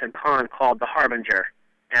Jonathan Cahn called The Harbinger.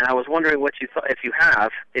 And I was wondering what you thought,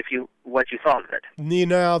 what you thought of it.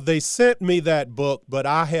 Now, they sent me that book, but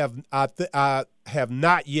I have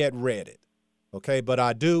not yet read it. Okay, but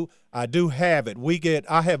I do have it.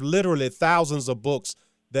 I have literally thousands of books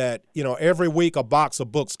that, every week a box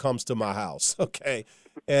of books comes to my house. Okay,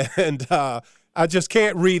 and I just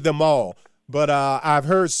can't read them all. But I've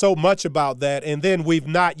heard so much about that, and then we've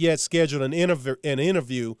not yet scheduled an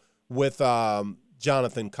interview with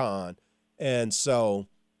Jonathan Cahn, and so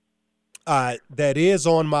That is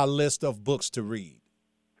on my list of books to read.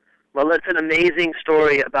 Well, it's an amazing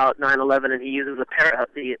story about 9/11, and he uses the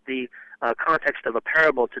context of a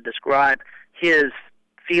parable to describe his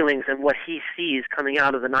feelings and what he sees coming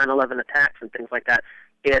out of the 9/11 attacks and things like that.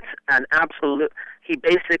 It's an absolute. He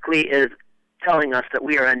basically is telling us that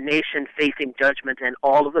we are a nation facing judgment, and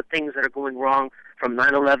all of the things that are going wrong from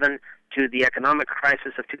 9/11 to the economic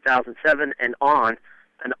crisis of 2007 and on,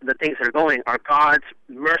 and the things that are going are God's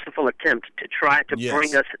merciful attempt to try to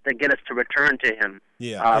bring us, to get us to return to Him.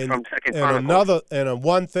 From Second Chronicles. And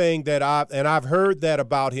one thing that I've heard that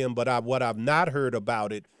about him, but what I've not heard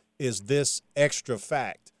about it is this extra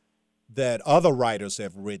fact that other writers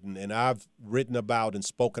have written, and I've written about and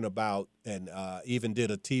spoken about, and even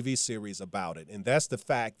did a TV series about it. And that's the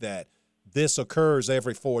fact that this occurs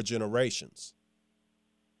every 4 generations.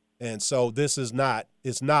 And so it's not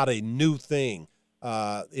a new thing.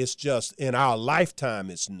 It's just in our lifetime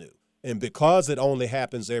it's new. And because it only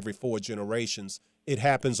happens every 4 generations, it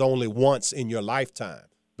happens only once in your lifetime,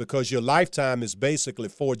 because your lifetime is basically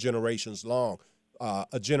 4 generations long.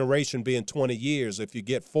 A generation being 20 years, if you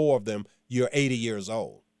get 4 of them, you're 80 years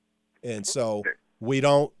old. And so we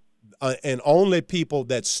don't, and only people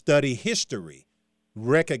that study history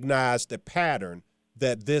recognize the pattern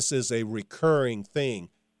that this is a recurring thing,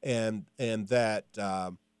 and that,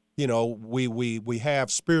 we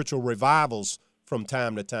have spiritual revivals from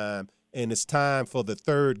time to time, and it's time for the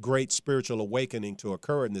 3rd great spiritual awakening to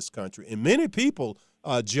occur in this country. And many people,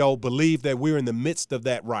 Joe, believe that we're in the midst of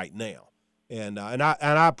that right now. And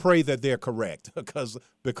I pray that they're correct,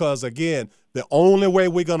 because again, the only way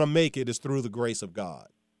we're going to make it is through the grace of God.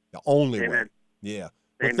 The only way. Yeah.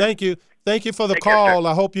 Well, thank you for the call.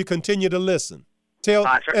 I hope you continue to listen. Tell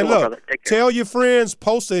your friends,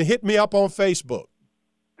 post and hit me up on Facebook.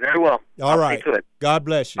 Very well. All right. God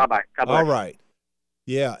bless you. Bye-bye. God bless. All right.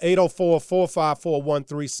 Yeah,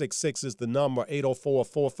 804-454-1366 is the number,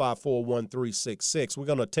 804-454-1366. We're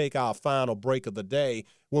going to take our final break of the day.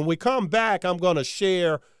 When we come back, I'm going to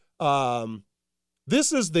share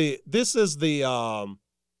this is the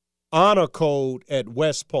honor code at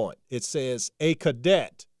West Point. It says a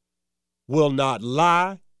cadet will not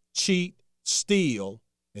lie, cheat, steal,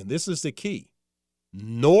 and this is the key,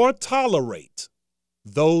 nor tolerate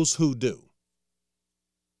those who do.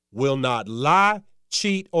 Will not lie,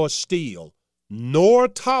 cheat, or steal, nor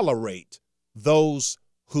tolerate those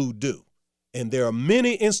who do. And there are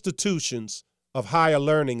many institutions of higher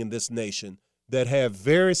learning in this nation that have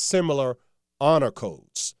very similar honor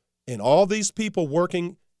codes. And all these people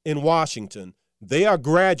working in Washington, they are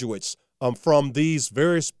graduates from these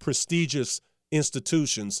very prestigious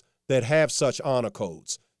institutions that have such honor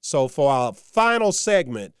codes. So for our final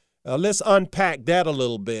segment, let's unpack that a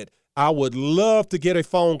little bit. I would love to get a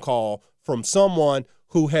phone call from someone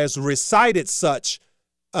who has recited such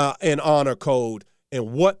an honor code,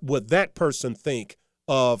 and what would that person think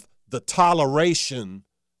of the toleration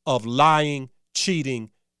of lying, cheating,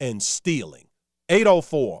 and stealing.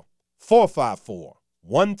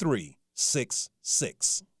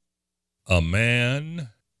 804-454-1366. A man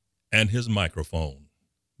and his microphone.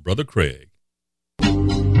 Brother Craig.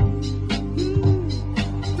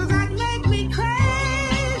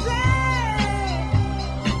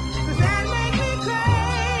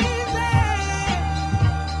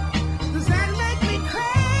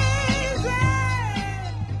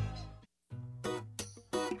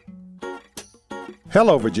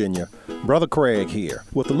 Hello, Virginia. Brother Craig here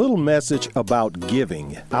with a little message about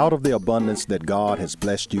giving out of the abundance that God has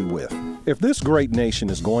blessed you with. If this great nation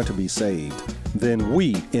is going to be saved, then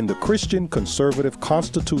we in the Christian Conservative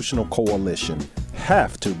Constitutional Coalition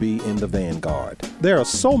have to be in the vanguard. There are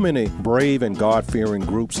so many brave and God-fearing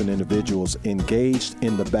groups and individuals engaged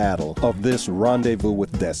in the battle of this rendezvous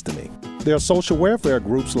with destiny. There are social welfare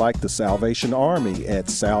groups like the Salvation Army at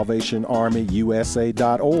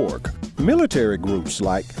salvationarmyusa.org. Military groups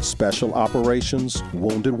like Special Operations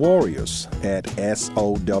Wounded Warriors at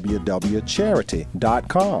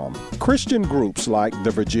SOWWcharity.com. Christian groups like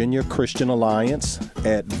the Virginia Christian Alliance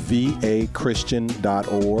at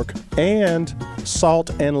vachristian.org and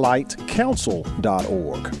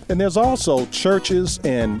saltandlightcouncil.org. And there's also churches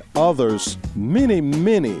and others, many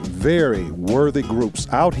very worthy groups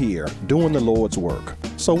out here doing the Lord's work.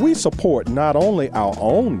 So we support not only our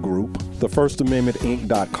own group, the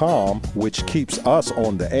FirstAmendmentInc.com, which keeps us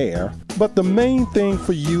on the air, but the main thing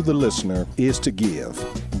for you, the listener, is to give.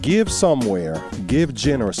 Give somewhere, give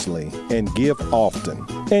generously, and give often.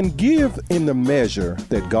 And give in the measure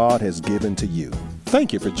that God has given to you.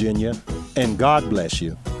 Thank you, Virginia, and God bless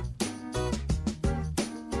you.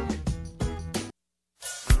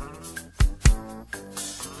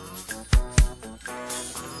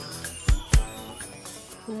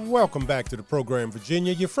 Welcome back to the program,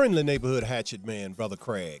 Virginia. Your friendly neighborhood hatchet man, Brother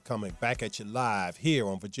Craig, coming back at you live here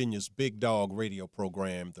on Virginia's Big Dog radio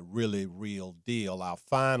program, The Really Real Deal. Our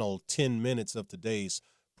final 10 minutes of today's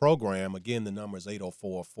program. Again, the number is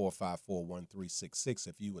 804-454-1366.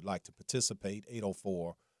 If you would like to participate,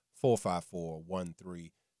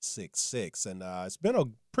 804-454-1366. And it's been a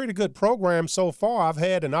pretty good program so far. I've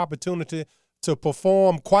had an opportunity to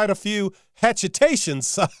perform quite a few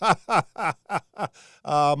hatchetations,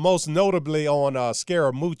 most notably on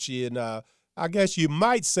Scaramucci. And I guess you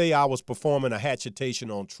might say I was performing a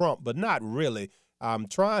hatchetation on Trump, but not really. I'm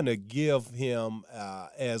trying to give him,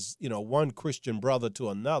 as you know, one Christian brother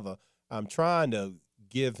to another, I'm trying to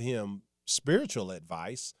give him spiritual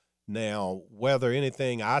advice. Now, whether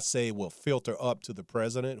anything I say will filter up to the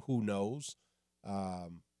president, who knows?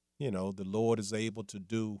 You know, the Lord is able to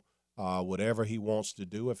do whatever he wants to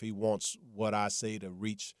do. If he wants what I say to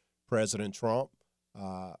reach President Trump,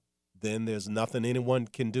 then there's nothing anyone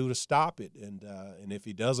can do to stop it. And if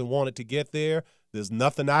he doesn't want it to get there, there's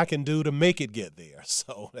nothing I can do to make it get there.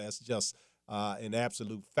 So that's just an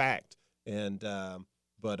absolute fact. And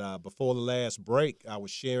but before the last break, I was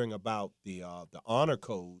sharing about the honor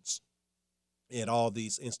codes at all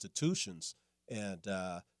these institutions. And,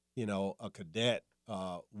 you know, a cadet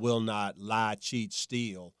will not lie, cheat,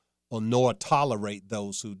 steal, or nor tolerate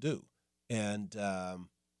those who do. And,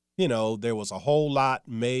 you know, there was a whole lot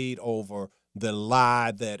made over the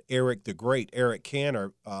lie that Eric the Great, Eric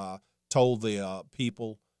Cantor, told the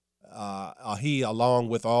people, he, along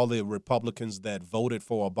with all the Republicans that voted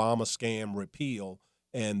for Obama scam repeal,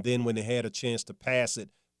 and then when they had a chance to pass it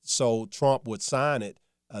so Trump would sign it,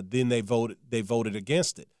 then they voted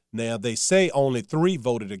against it. Now, they say only 3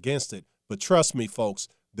 voted against it, but trust me, folks,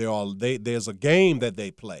 there's a game that they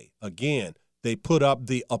play. Again, they put up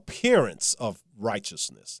the appearance of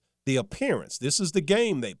righteousness. The appearance. This is the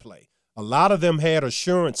game they play. A lot of them had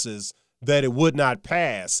assurances that it would not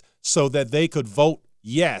pass so that they could vote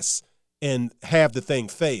yes and have the thing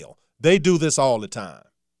fail. They do this all the time,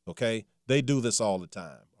 okay? They do this all the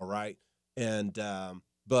time, all right? And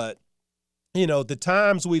but, you know, the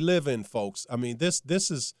times we live in, folks, I mean, this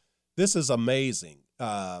is amazing.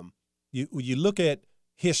 You look at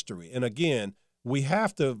history. And again, we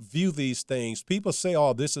have to view these things. People say,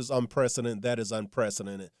 oh, this is unprecedented, that is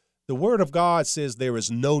unprecedented. The Word of God says there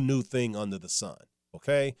is no new thing under the sun,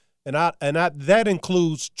 okay? And that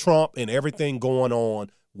includes Trump and everything going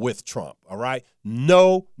on with Trump, all right?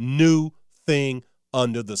 No new thing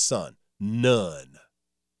under the sun. None,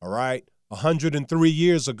 all right? 103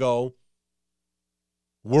 years ago,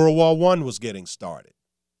 World War I was getting started.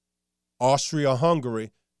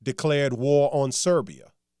 Austria-Hungary declared war on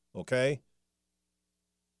Serbia, okay?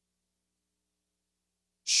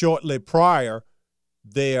 Shortly prior,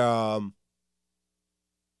 one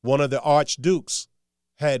of the archdukes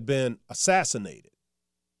had been assassinated.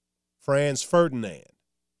 Franz Ferdinand,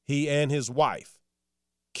 he and his wife,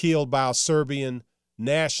 killed by Serbian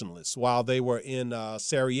nationalists while they were in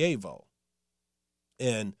Sarajevo.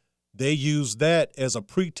 And they used that as a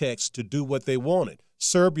pretext to do what they wanted.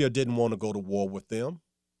 Serbia didn't want to go to war with them.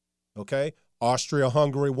 Okay?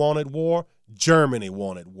 Austria-Hungary wanted war. Germany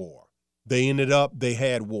wanted war. They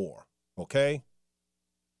had war. Okay?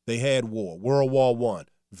 They had war. World War I,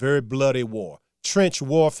 very bloody war. Trench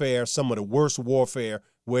warfare, some of the worst warfare,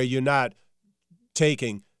 where you're not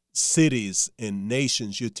taking cities and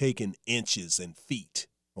nations, you're taking inches and feet.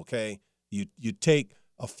 Okay? You take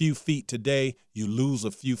a few feet today, you lose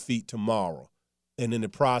a few feet tomorrow. And in the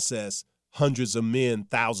process, hundreds of men,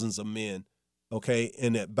 thousands of men, okay?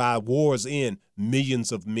 And by war's end,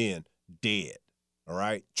 millions of men dead, all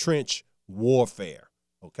right? Trench warfare,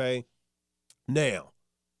 okay? Now,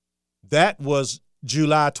 that was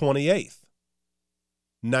July 28th,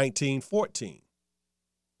 1914.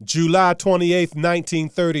 July 28th,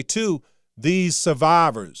 1932, these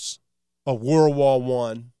survivors of World War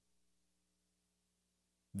I,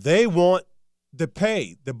 they want the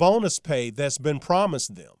pay, the bonus pay that's been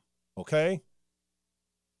promised them, okay?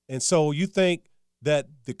 And so you think that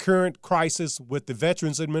the current crisis with the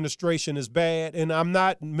Veterans Administration is bad, and I'm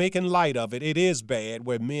not making light of it. It is bad,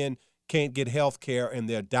 where men can't get health care and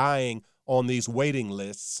they're dying on these waiting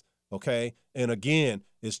lists, okay? And again,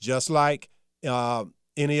 it's just like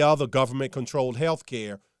any other government-controlled health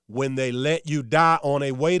care. When they let you die on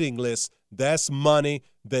a waiting list, that's money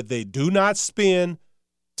that they do not spend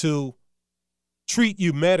to treat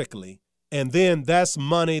you medically, and then that's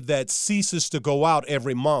money that ceases to go out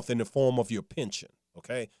every month in the form of your pension,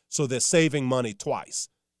 okay? So they're saving money twice.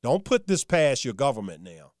 Don't put this past your government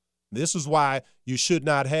now. This is why you should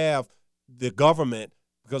not have the government,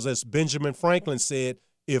 because as Benjamin Franklin said,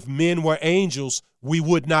 if men were angels, we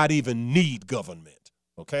would not even need government,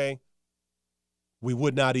 okay? We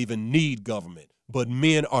would not even need government, but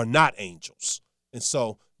men are not angels. And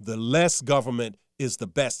so the less government is the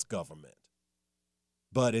best government.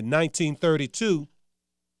 But in 1932,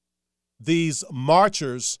 these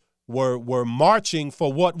marchers were marching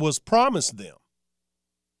for what was promised them.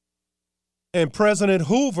 And President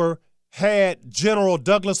Hoover had General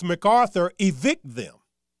Douglas MacArthur evict them.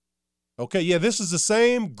 Okay, yeah, this is the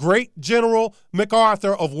same great General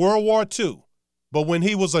MacArthur of World War II. But when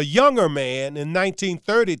he was a younger man in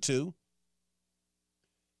 1932,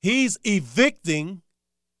 he's evicting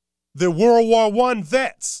the World War I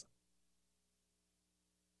vets.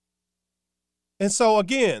 And so,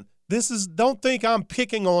 again, don't think I'm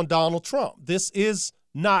picking on Donald Trump. This is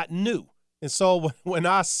not new. And so when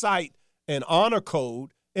I cite an honor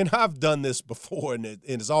code, and I've done this before, and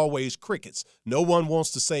it's always crickets. No one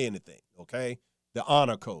wants to say anything, okay? The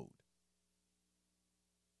honor code.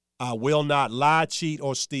 I will not lie, cheat,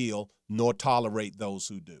 or steal, nor tolerate those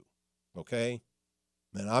who do, okay?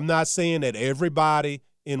 And I'm not saying that everybody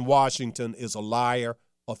in Washington is a liar,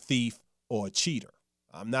 a thief, or a cheater.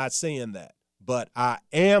 I'm not saying that. But I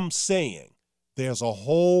am saying there's a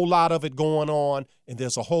whole lot of it going on, and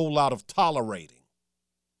there's a whole lot of tolerating.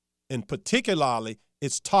 And particularly,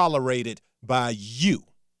 it's tolerated by you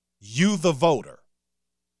the voter.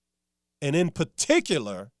 And in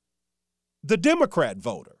particular, the Democrat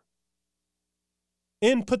voter.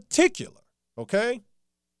 In particular, okay?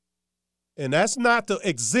 And that's not to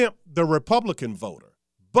exempt the Republican voter.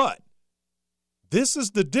 But this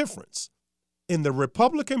is the difference. In the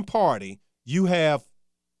Republican Party, you have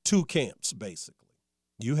two camps, basically.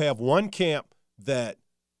 You have one camp that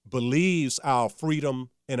believes our freedom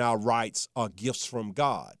and our rights are gifts from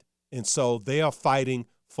God. And so they are fighting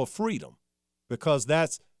for freedom because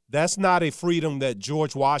that's not a freedom that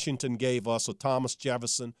George Washington gave us or Thomas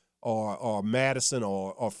Jefferson or Madison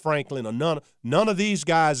or Franklin or none of these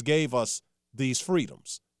guys gave us these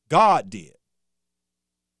freedoms. God did.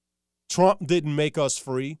 Trump didn't make us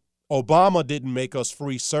free. Obama didn't make us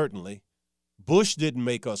free, certainly. Bush didn't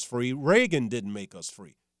make us free. Reagan didn't make us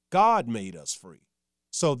free. God made us free.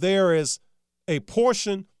 So there is a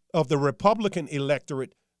portion of the Republican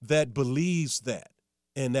electorate that believes that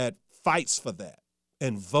and that fights for that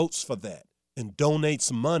and votes for that and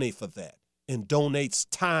donates money for that and donates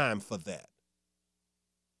time for that.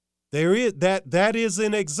 There is that is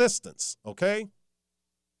in existence, okay?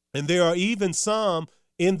 And there are even some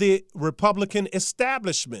in the Republican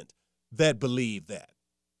establishment that believe that.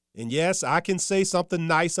 And yes, I can say something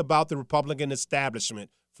nice about the Republican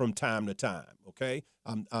establishment from time to time, okay?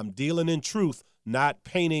 I'm dealing in truth, not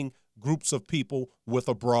painting groups of people with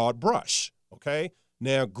a broad brush, okay?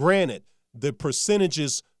 Now, granted, the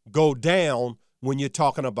percentages go down when you're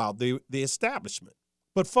talking about the establishment.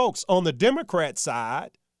 But folks, on the Democrat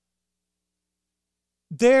side,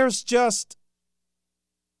 there is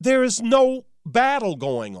no battle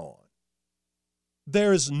going on.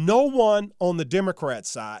 There is no one on the Democrat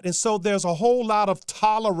side. And so there's a whole lot of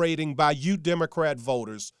tolerating by you Democrat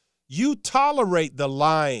voters. You tolerate the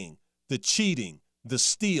lying, the cheating, the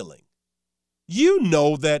stealing. You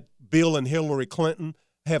know that Bill and Hillary Clinton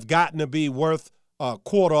have gotten to be worth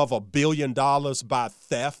 $250 million by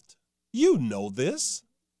theft. You know this.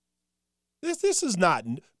 This is not,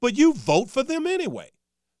 but you vote for them anyway.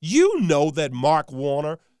 You know that Mark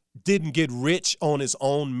Warner didn't get rich on his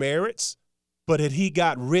own merits, but that he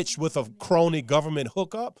got rich with a crony government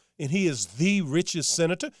hookup, and he is the richest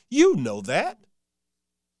senator. You know that.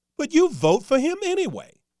 But you vote for him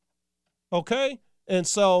anyway. Okay? And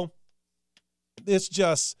so it's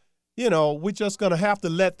just, we're just going to have to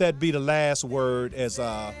let that be the last word as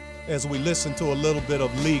we listen to a little bit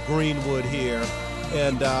of Lee Greenwood here,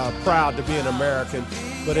 and proud to be an American.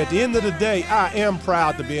 But at the end of the day, I am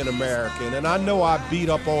proud to be an American, and I know I beat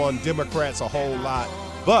up on Democrats a whole lot,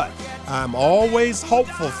 but I'm always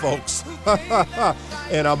hopeful, folks,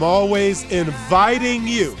 and I'm always inviting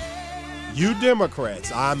you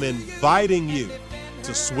Democrats, I'm inviting you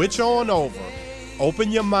to switch on over,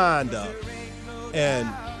 open your mind up, and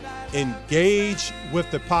engage with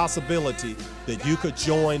the possibility that you could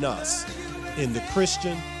join us in the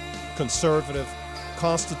Christian, conservative,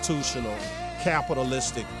 constitutional,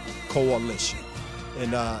 capitalistic coalition.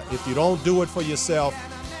 And if you don't do it for yourself,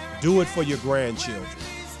 do it for your grandchildren.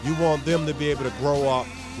 You want them to be able to grow up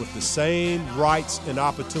with the same rights and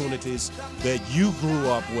opportunities that you grew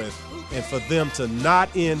up with, and for them to not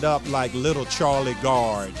end up like little Charlie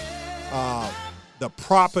Gard, the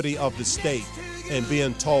property of the state, and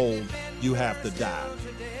being told you have to die.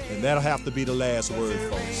 And that'll have to be the last word,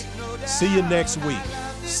 folks. See you next week.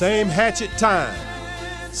 Same hatchet time.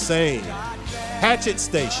 Same hatchet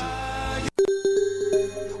station.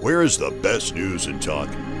 Where's the best news and talk?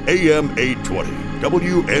 AM 820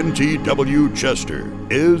 WNTW Chester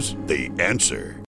is the answer.